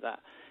anything like that.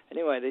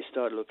 Anyway, they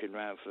started looking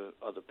around for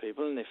other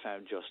people, and they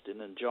found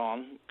Justin and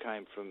John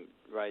came from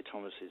Ray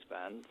Thomas's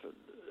band.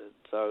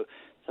 So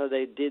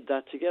they did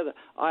that together.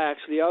 I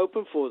actually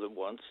opened for them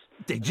once.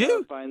 Did you? I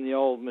was playing the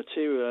old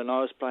material, and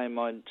I was playing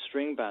my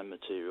string band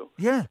material.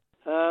 Yeah.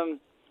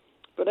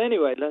 But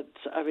anyway,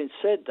 having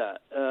said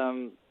that,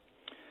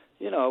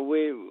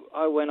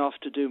 I went off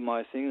to do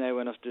my thing. They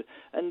went off to,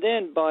 and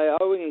then by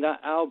owing that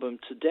album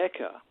to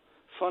Decca,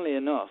 funnily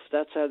enough,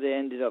 that's how they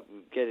ended up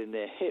getting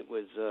their hit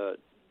with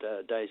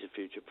Days of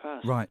Future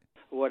Past. Right.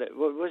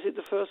 Was it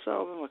the first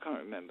album? I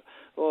can't remember.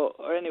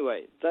 Or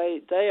anyway,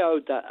 they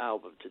owed that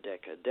album to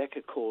Decca.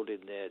 Decca called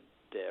in their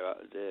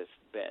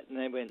bet, and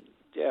they went,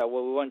 yeah,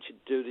 well, we want you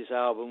to do this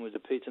album with the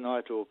Peter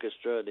Knight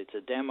Orchestra. It's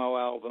a demo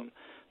album,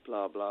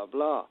 blah, blah,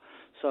 blah.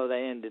 So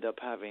they ended up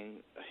having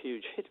a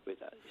huge hit with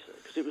that,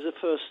 because it was the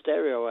first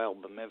stereo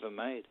album ever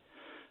made.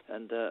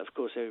 And, of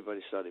course,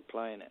 everybody started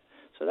playing it.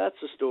 So that's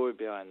the story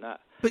behind that.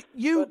 But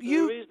I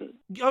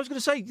was going to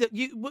say, that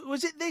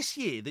was it this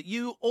year that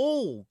you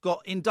all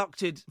got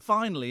inducted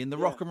finally in the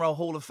Rock and Roll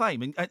Hall of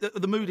Fame, and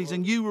the Moody's,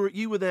 and you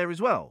were there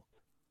as well?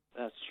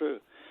 That's true.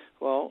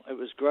 Well, it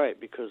was great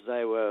because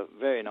they were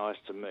very nice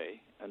to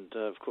me. And,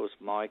 of course,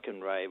 Mike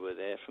and Ray were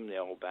there from the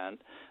old band.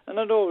 And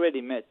I'd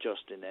already met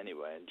Justin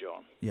anyway and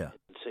John. Yeah.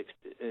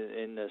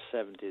 In the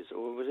 70s,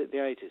 or was it the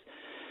 80s?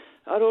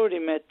 I'd already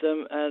met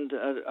them, and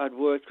I'd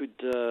worked with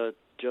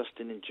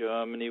Justin in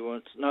Germany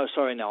once. No,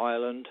 sorry, in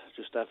Ireland,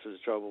 just after the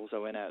Troubles. I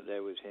went out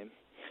there with him.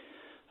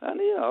 And,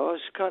 they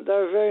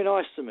were very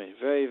nice to me.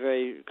 Very,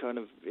 very kind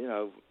of,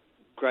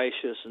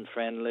 gracious and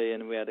friendly,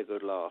 and we had a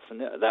good laugh.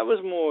 And that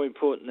was more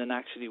important than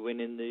actually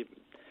winning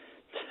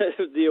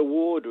the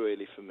award,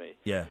 really, for me.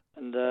 Yeah.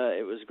 And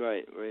it was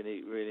great.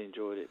 Really, really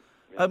enjoyed it.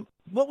 Yeah.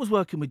 What was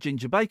working with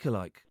Ginger Baker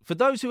like? For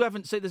those who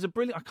haven't seen, there's a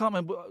brilliant, I can't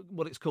remember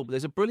what it's called, but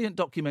there's a brilliant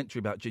documentary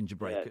about Ginger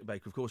Baker.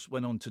 Baker, of course,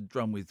 went on to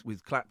drum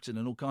with Clapton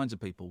and all kinds of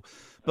people.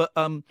 But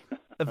a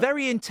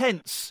very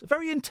intense,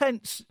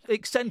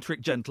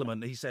 eccentric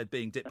gentleman, he said,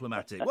 being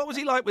diplomatic. What was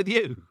he like with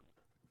you?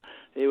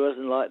 He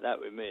wasn't like that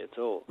with me at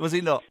all. Was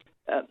he not?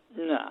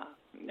 No.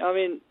 I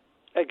mean,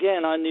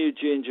 again, I knew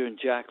Ginger and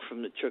Jack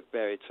from the Chuck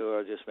Berry tour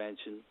I just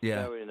mentioned.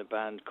 Yeah. They were in a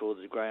band called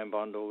the Graham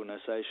Bond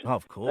Organisation. Oh,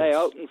 of course. They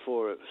opened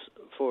for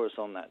us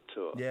on that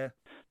tour. Yeah.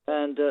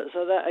 And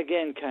so that,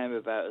 again, came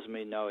about as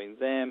me knowing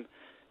them.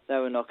 They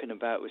were knocking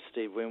about with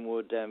Steve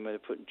Winwood, and we were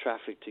putting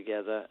Traffic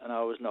together, and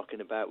I was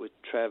knocking about with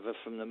Trevor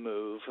from The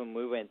Move, and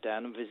we went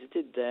down and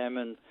visited them,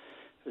 and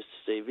it was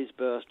Stevie's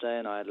birthday,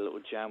 and I had a little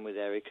jam with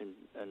Eric and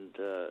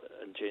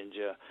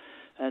Ginger.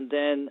 And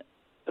then,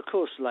 of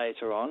course,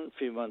 later on, a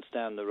few months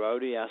down the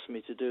road, he asked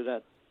me to do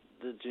the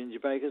Ginger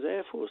Baker's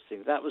Air Force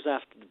thing. That was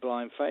after the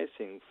Blind Faith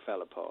thing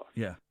fell apart.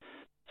 Yeah.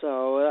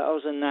 So I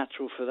was a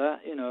natural for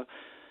that,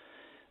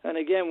 And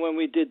again, when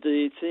we did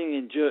the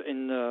thing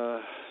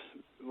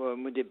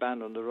when we did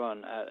Band on the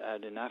Run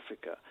out in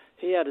Africa,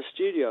 he had a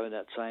studio in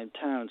that same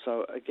town.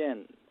 So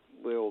again,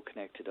 we're all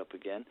connected up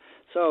again.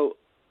 So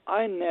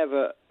I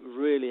never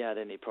really had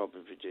any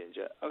problems with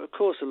Ginger. Of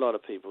course, a lot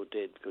of people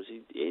did, because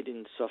he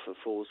didn't suffer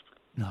fools.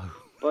 No.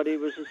 But he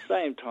was at the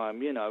same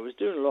time, he was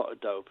doing a lot of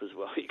dope as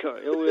well. He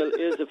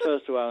was the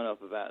first to own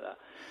up about that.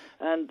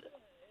 And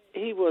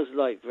he was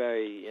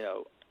very,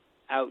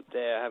 out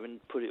there, having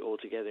put it all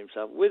together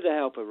himself, with the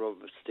help of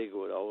Robert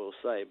Stigwood, I will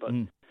say. But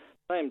at the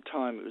same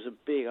time, it was a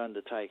big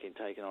undertaking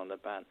taking on the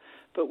band.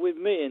 But with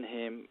me and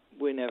him,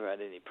 we never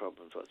had any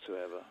problems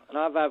whatsoever. And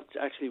I've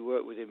actually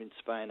worked with him in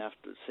Spain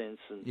since.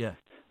 And yeah.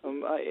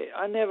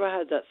 I never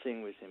had that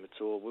thing with him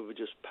at all. We were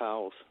just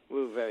pals. We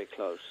were very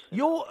close.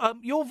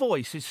 Your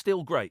voice is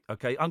still great,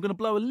 okay? I'm going to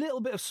blow a little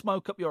bit of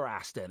smoke up your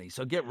ass, Denny,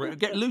 so get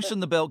loosen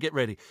the belt, get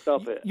ready.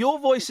 Stop it. Your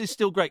voice is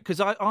still great,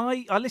 because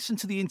I listened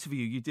to the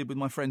interview you did with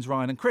my friends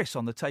Ryan and Chris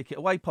on the Take It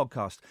Away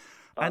podcast,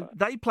 and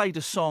they played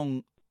a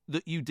song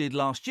that you did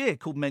last year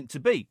called Meant to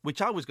Be,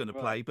 which I was going to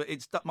play, but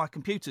my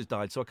computer's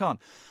died, so I can't.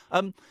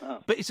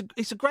 But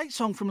it's a great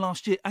song from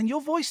last year, and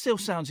your voice still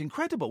sounds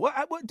incredible.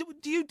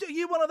 Do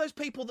you one of those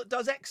people that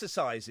does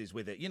exercises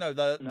with it? No,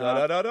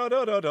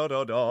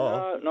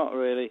 not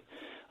really.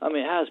 I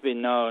mean, it has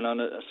been known on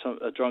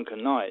a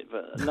drunken night,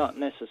 but not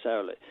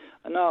necessarily.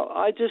 No,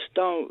 I just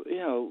don't.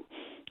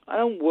 I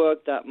don't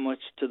work that much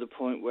to the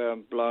point where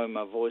I'm blowing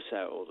my voice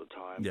out all the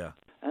time. Yeah.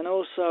 And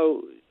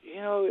also,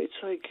 it's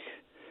like,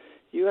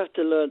 you have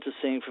to learn to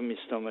sing from your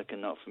stomach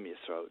and not from your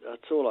throat.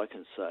 That's all I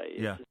can say.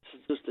 Yeah.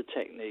 It's just a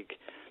technique.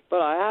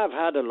 But I have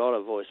had a lot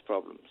of voice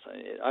problems.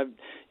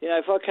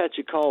 If I catch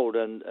a cold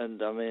and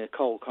I'm in a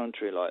cold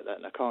country like that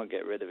and I can't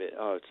get rid of it,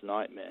 it's a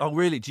nightmare. Oh,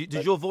 really?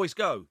 Does your voice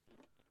go?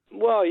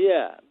 Well,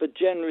 yeah. But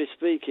generally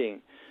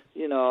speaking,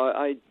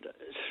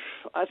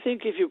 I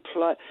think if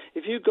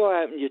you go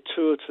out and you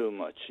tour too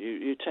much,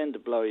 you tend to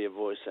blow your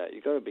voice out.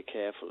 You've got to be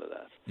careful of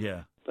that.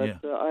 Yeah. But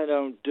I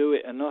don't do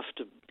it enough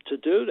to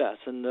do that.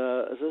 And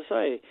as I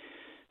say,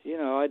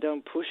 I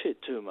don't push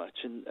it too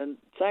much. And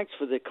thanks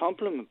for the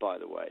compliment, by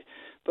the way.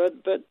 But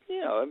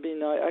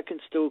I can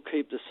still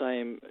keep the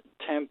same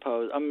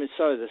tempo.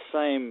 The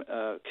same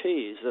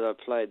keys that I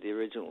played the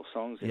original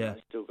songs in. Yeah.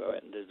 I still go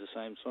out and do the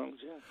same songs.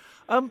 Yeah.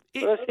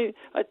 But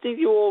I think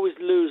you always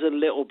lose a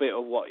little bit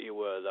of what you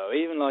were, though.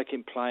 Even like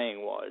in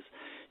playing wise.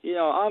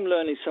 I'm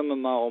learning some of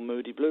my old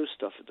Moody Blues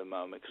stuff at the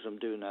moment because I'm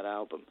doing that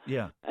album.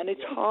 Yeah. And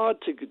it's hard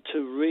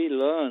to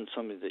relearn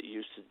something that you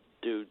used to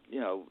do,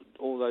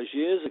 all those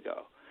years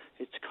ago.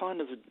 It's kind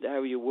of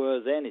how you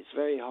were then. It's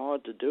very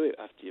hard to do it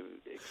after you.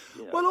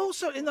 Well,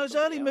 also in those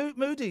early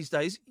Moody's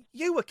days,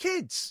 you were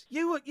kids.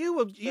 You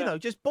were,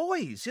 just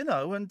boys.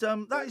 And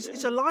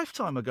it's a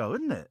lifetime ago,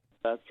 isn't it?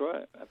 That's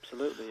right.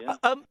 Absolutely.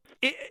 Yeah.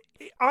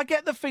 I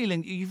get the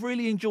feeling you've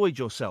really enjoyed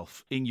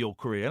yourself in your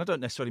career, and I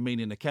don't necessarily mean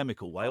in a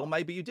chemical way, or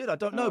maybe you did. I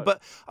don't know.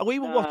 But we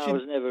were watching. I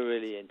was never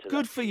really into.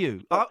 Good that. for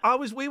you.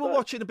 We were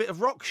watching a bit of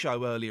Rock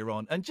Show earlier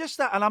on, and just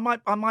that. And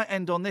I might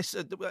end on this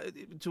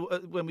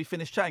when we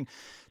finish chatting.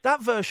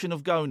 That version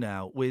of Go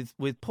Now with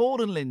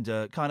Paul and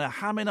Linda kind of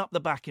hamming up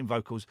the backing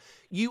vocals.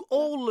 You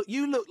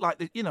look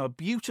like a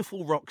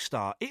beautiful rock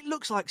star. It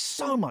looks like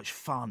so much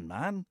fun,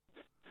 man.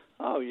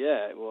 Oh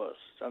yeah, it was.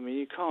 I mean,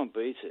 you can't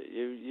beat it.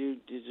 You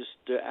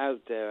just out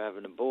there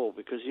having a ball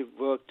because you've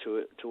worked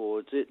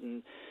towards it,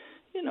 and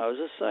as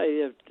I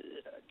say,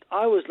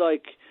 I was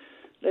like,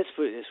 let's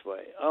put it this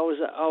way, I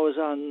was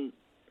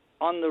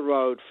on the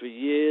road for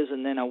years,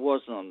 and then I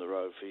wasn't on the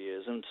road for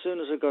years. And as soon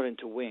as I got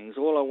into Wings,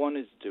 all I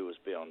wanted to do was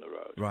be on the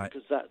road, right?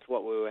 Because that's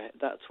what we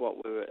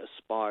were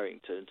aspiring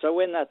to. And so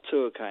when that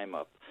tour came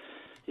up.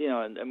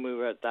 And we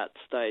were at that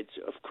stage.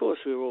 Of course,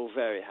 we were all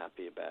very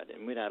happy about it,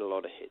 and we'd had a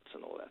lot of hits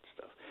and all that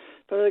stuff.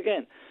 But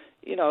again,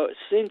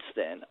 since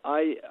then,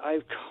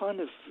 I've kind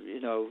of,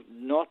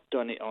 not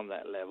done it on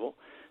that level,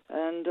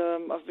 and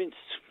I've been,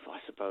 I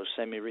suppose,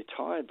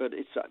 semi-retired. But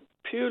it's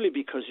purely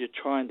because you're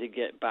trying to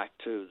get back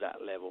to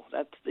that level.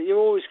 You're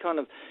always trying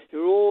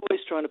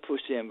to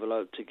push the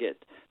envelope to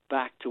get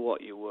back to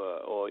what you were,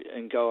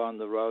 and go on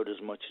the road as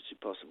much as you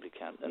possibly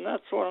can. And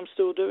that's what I'm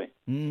still doing.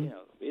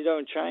 You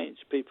don't change.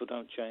 People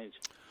don't change.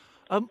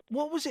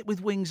 What was it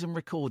with Wings and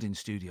recording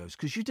studios?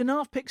 Because you didn't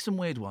have picked some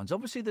weird ones.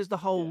 Obviously, there's the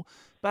whole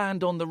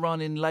Band on the Run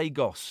in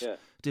Lagos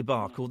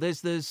debacle.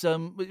 There's it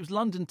was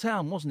London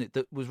Town, wasn't it,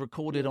 that was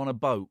recorded on a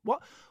boat?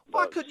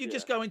 Why couldn't you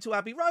just go into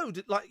Abbey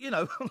Road, like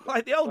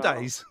the old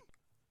days?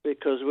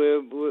 Because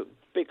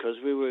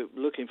we were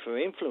looking for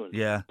influence,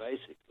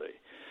 basically.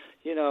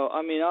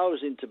 I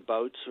was into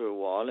boats for a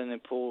while, and then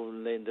Paul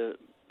and Linda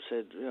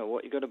said,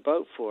 what you got a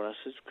boat for? I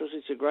said, because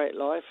it's a great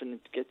life and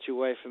it gets you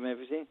away from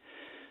everything.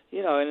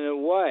 And in a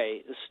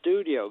way, the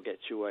studio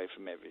gets you away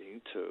from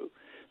everything too.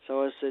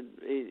 So I said,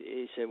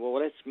 he said, well,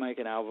 let's make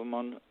an album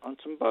on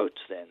some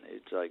boats then.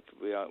 It's like,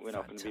 we're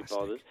not going to be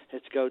bothered.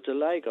 Let's go to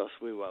Lagos.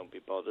 We won't be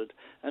bothered.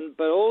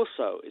 But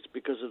also, it's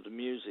because of the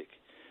music.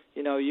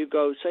 You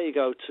go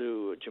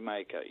to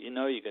Jamaica,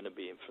 you're going to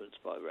be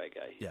influenced by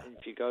reggae. Yeah.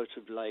 If you go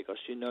to Lagos,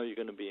 you're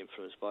going to be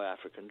influenced by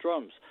African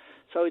drums.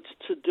 So it's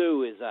to do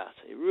with that.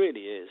 It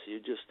really is.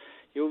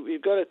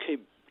 You've got to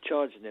keep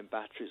charging them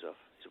batteries up,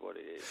 is what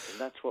it is. And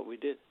that's what we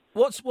did.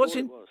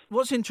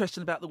 What's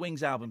interesting about the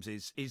Wings albums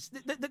is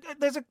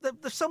there's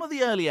some of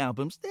the early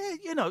albums,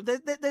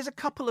 there's a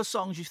couple of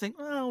songs you think,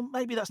 well,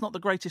 maybe that's not the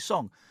greatest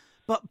song.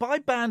 But by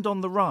Band on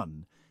the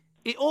Run,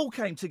 it all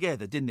came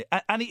together, didn't it?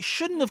 And it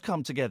shouldn't have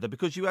come together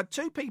because you had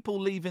two people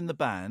leaving the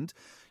band.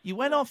 You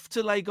went off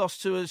to Lagos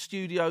to a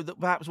studio that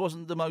perhaps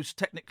wasn't the most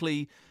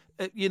technically,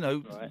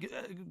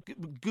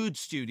 good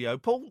studio.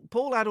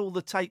 Paul had all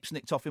the tapes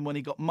nicked off him when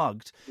he got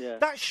mugged. Yeah,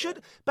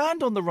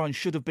 Band on the Run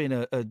should have been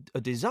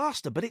a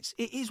disaster, but it's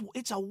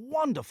a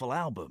wonderful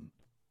album.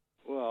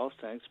 Well,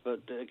 thanks,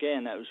 but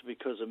again, that was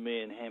because of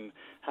me and him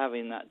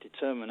having that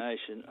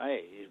determination.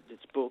 Hey,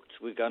 it's booked.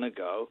 We're gonna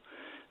go.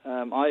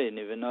 I didn't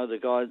even know the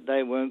guys,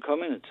 they weren't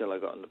coming until I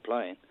got on the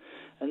plane.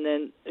 And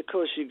then, of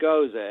course, you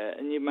go there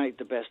and you make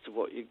the best of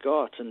what you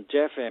got. And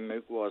Jeff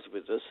Emmerich was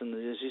with us, and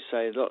as you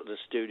say, a lot of the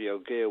studio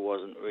gear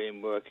wasn't really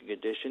in working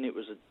condition. It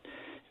was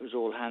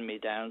all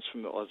hand-me-downs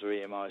from other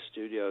EMI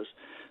studios.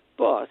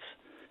 But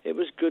it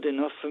was good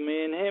enough for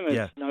me and him.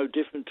 It's no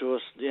different to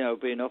us,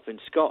 being up in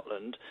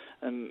Scotland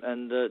and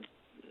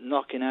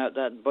knocking out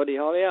that Buddy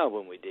Holly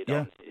album we did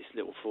on this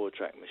little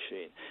 4-track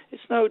machine.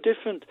 It's no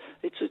different.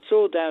 It's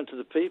all down to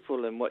the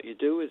people and what you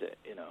do with it,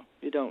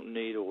 You don't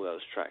need all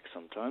those tracks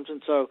sometimes.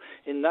 And so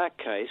in that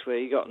case, where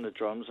he got on the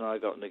drums and I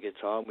got on the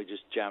guitar, and we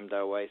just jammed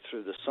our way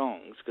through the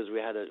songs because we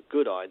had a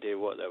good idea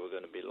what they were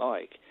going to be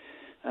like.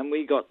 And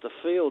we got the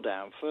feel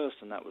down first,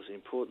 and that was the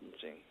important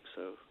thing.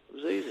 So it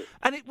was easy.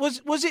 And it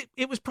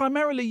was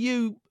primarily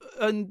you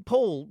and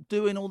Paul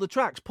doing all the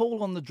tracks,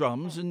 Paul on the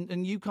drums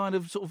and you kind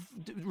of sort of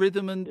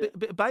rhythm and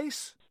bit of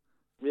bass?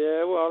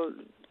 Yeah, well,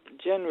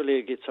 generally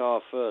a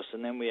guitar first,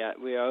 and then we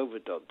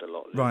overdubbed a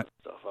lot of the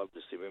stuff,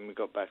 obviously, when we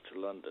got back to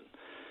London.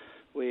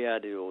 We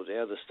added all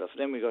the other stuff.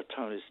 Then we got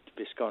Tony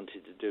Visconti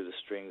to do the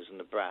strings and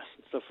the brass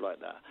and stuff like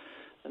that.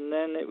 And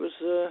then it was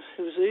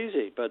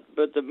easy. But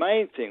the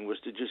main thing was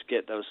to just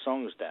get those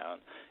songs down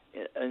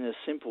in a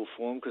simple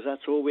form, because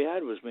that's all we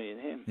had was me and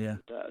him. Yeah.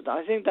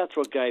 I think that's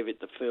what gave it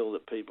the feel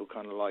that people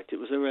kind of liked. It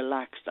was a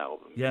relaxed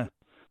album. Yeah.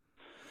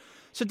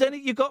 So, Denny,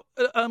 you've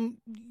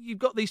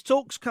got these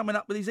talks coming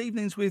up with these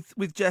evenings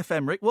with Geoff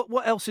Emerick.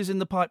 What else is in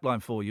the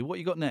pipeline for you? What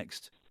you got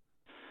next?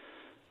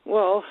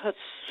 Well, that's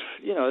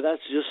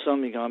just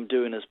something I'm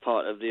doing as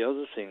part of the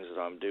other things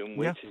that I'm doing,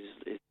 which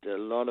is a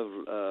lot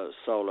of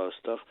solo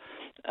stuff.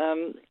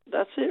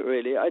 That's it,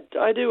 really.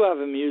 I do have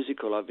a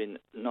musical I've been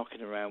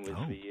knocking around with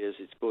for years.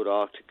 It's called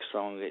Arctic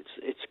Song.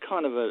 It's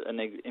kind of an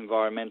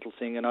environmental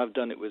thing, and I've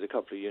done it with a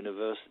couple of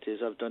universities.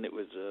 I've done it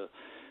with the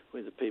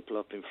people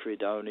up in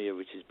Fredonia,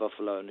 which is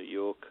Buffalo, New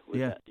York,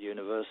 with that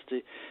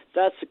university.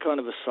 That's a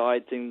kind of a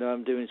side thing that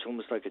I'm doing. It's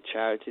almost like a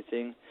charity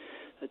thing.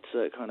 It's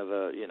a kind of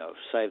a,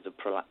 save the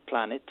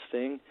planet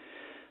thing.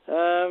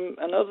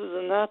 And other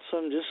than that,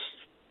 I'm just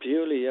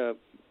purely,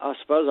 I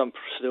suppose I'm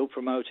still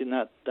promoting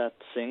that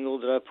single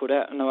that I put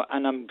out.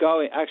 And I'm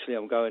going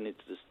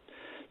into this,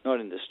 not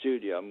in the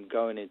studio, I'm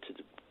going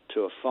to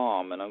a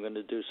farm, and I'm going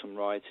to do some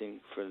writing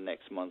for the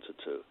next month or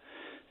two,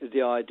 with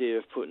the idea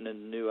of putting a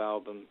new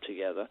album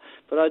together.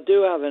 But I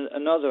do have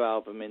another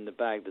album in the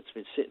bag that's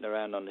been sitting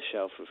around on the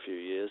shelf for a few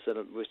years that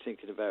we're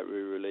thinking about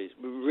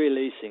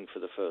releasing for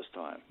the first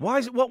time. Why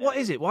is it? What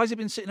is it? Why has it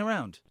been sitting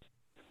around?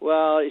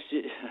 Well,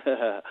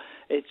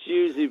 it's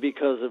usually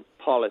because of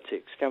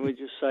politics. Can we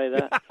just say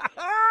that?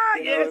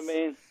 You know what I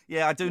mean?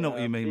 Yeah, I do know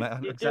what you mean,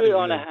 mate. You do it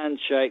on a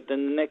handshake,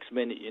 then the next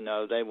minute,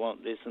 they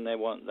want this and they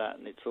want that,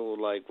 and it's all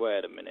like,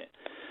 wait a minute.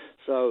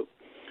 So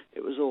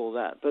it was all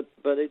that. But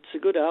it's a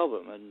good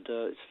album, and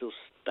it still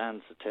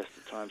stands the test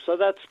of time. So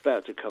that's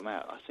about to come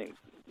out, I think,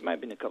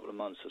 maybe in a couple of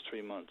months or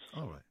 3 months.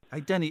 All right. Hey,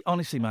 Denny,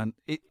 honestly, man,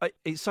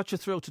 it's such a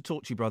thrill to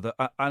talk to you, brother.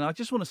 And I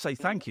just want to say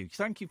thank you.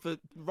 Thank you for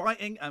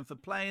writing and for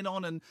playing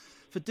on and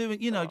for doing,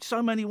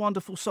 so many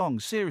wonderful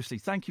songs. Seriously,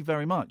 thank you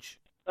very much.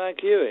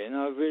 Thank you, Ian.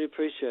 I really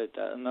appreciate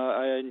that. And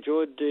I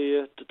enjoyed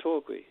the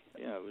talk with you.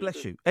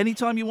 Bless you.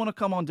 Anytime you want to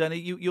come on, Denny,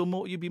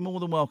 you'd be more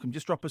than welcome.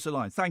 Just drop us a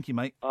line. Thank you,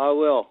 mate. I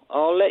will.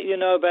 I'll let you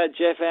know about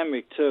Geoff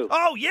Emerick too.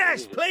 Oh,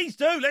 yes, please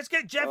do. Let's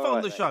get Geoff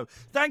on the show.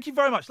 Thank you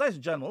very much. Ladies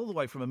and gentlemen, all the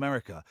way from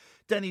America,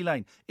 Denny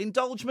Laine.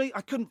 Indulge me,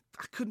 I couldn't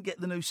get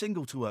the new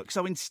single to work.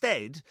 So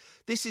instead,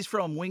 this is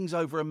from Wings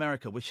Over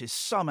America, which is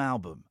some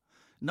album,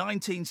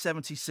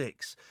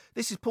 1976.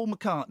 This is Paul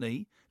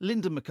McCartney,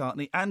 Lyndon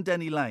McCartney and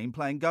Denny Laine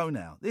playing Go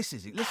Now. This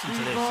is it. Listen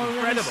to this.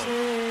 Incredible.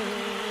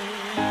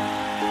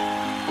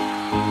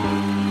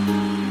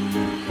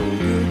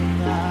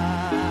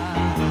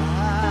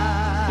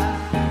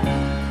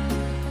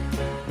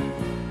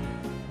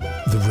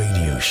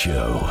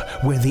 Show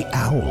where the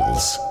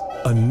owls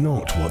are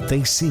not what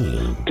they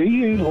seem. Do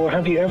you or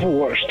have you ever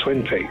watched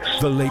Twin Peaks?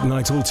 The Late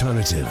Night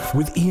Alternative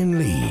with Iain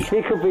Lee.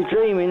 We could be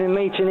dreaming and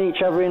meeting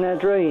each other in our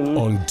dreams.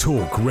 On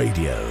Talk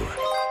Radio.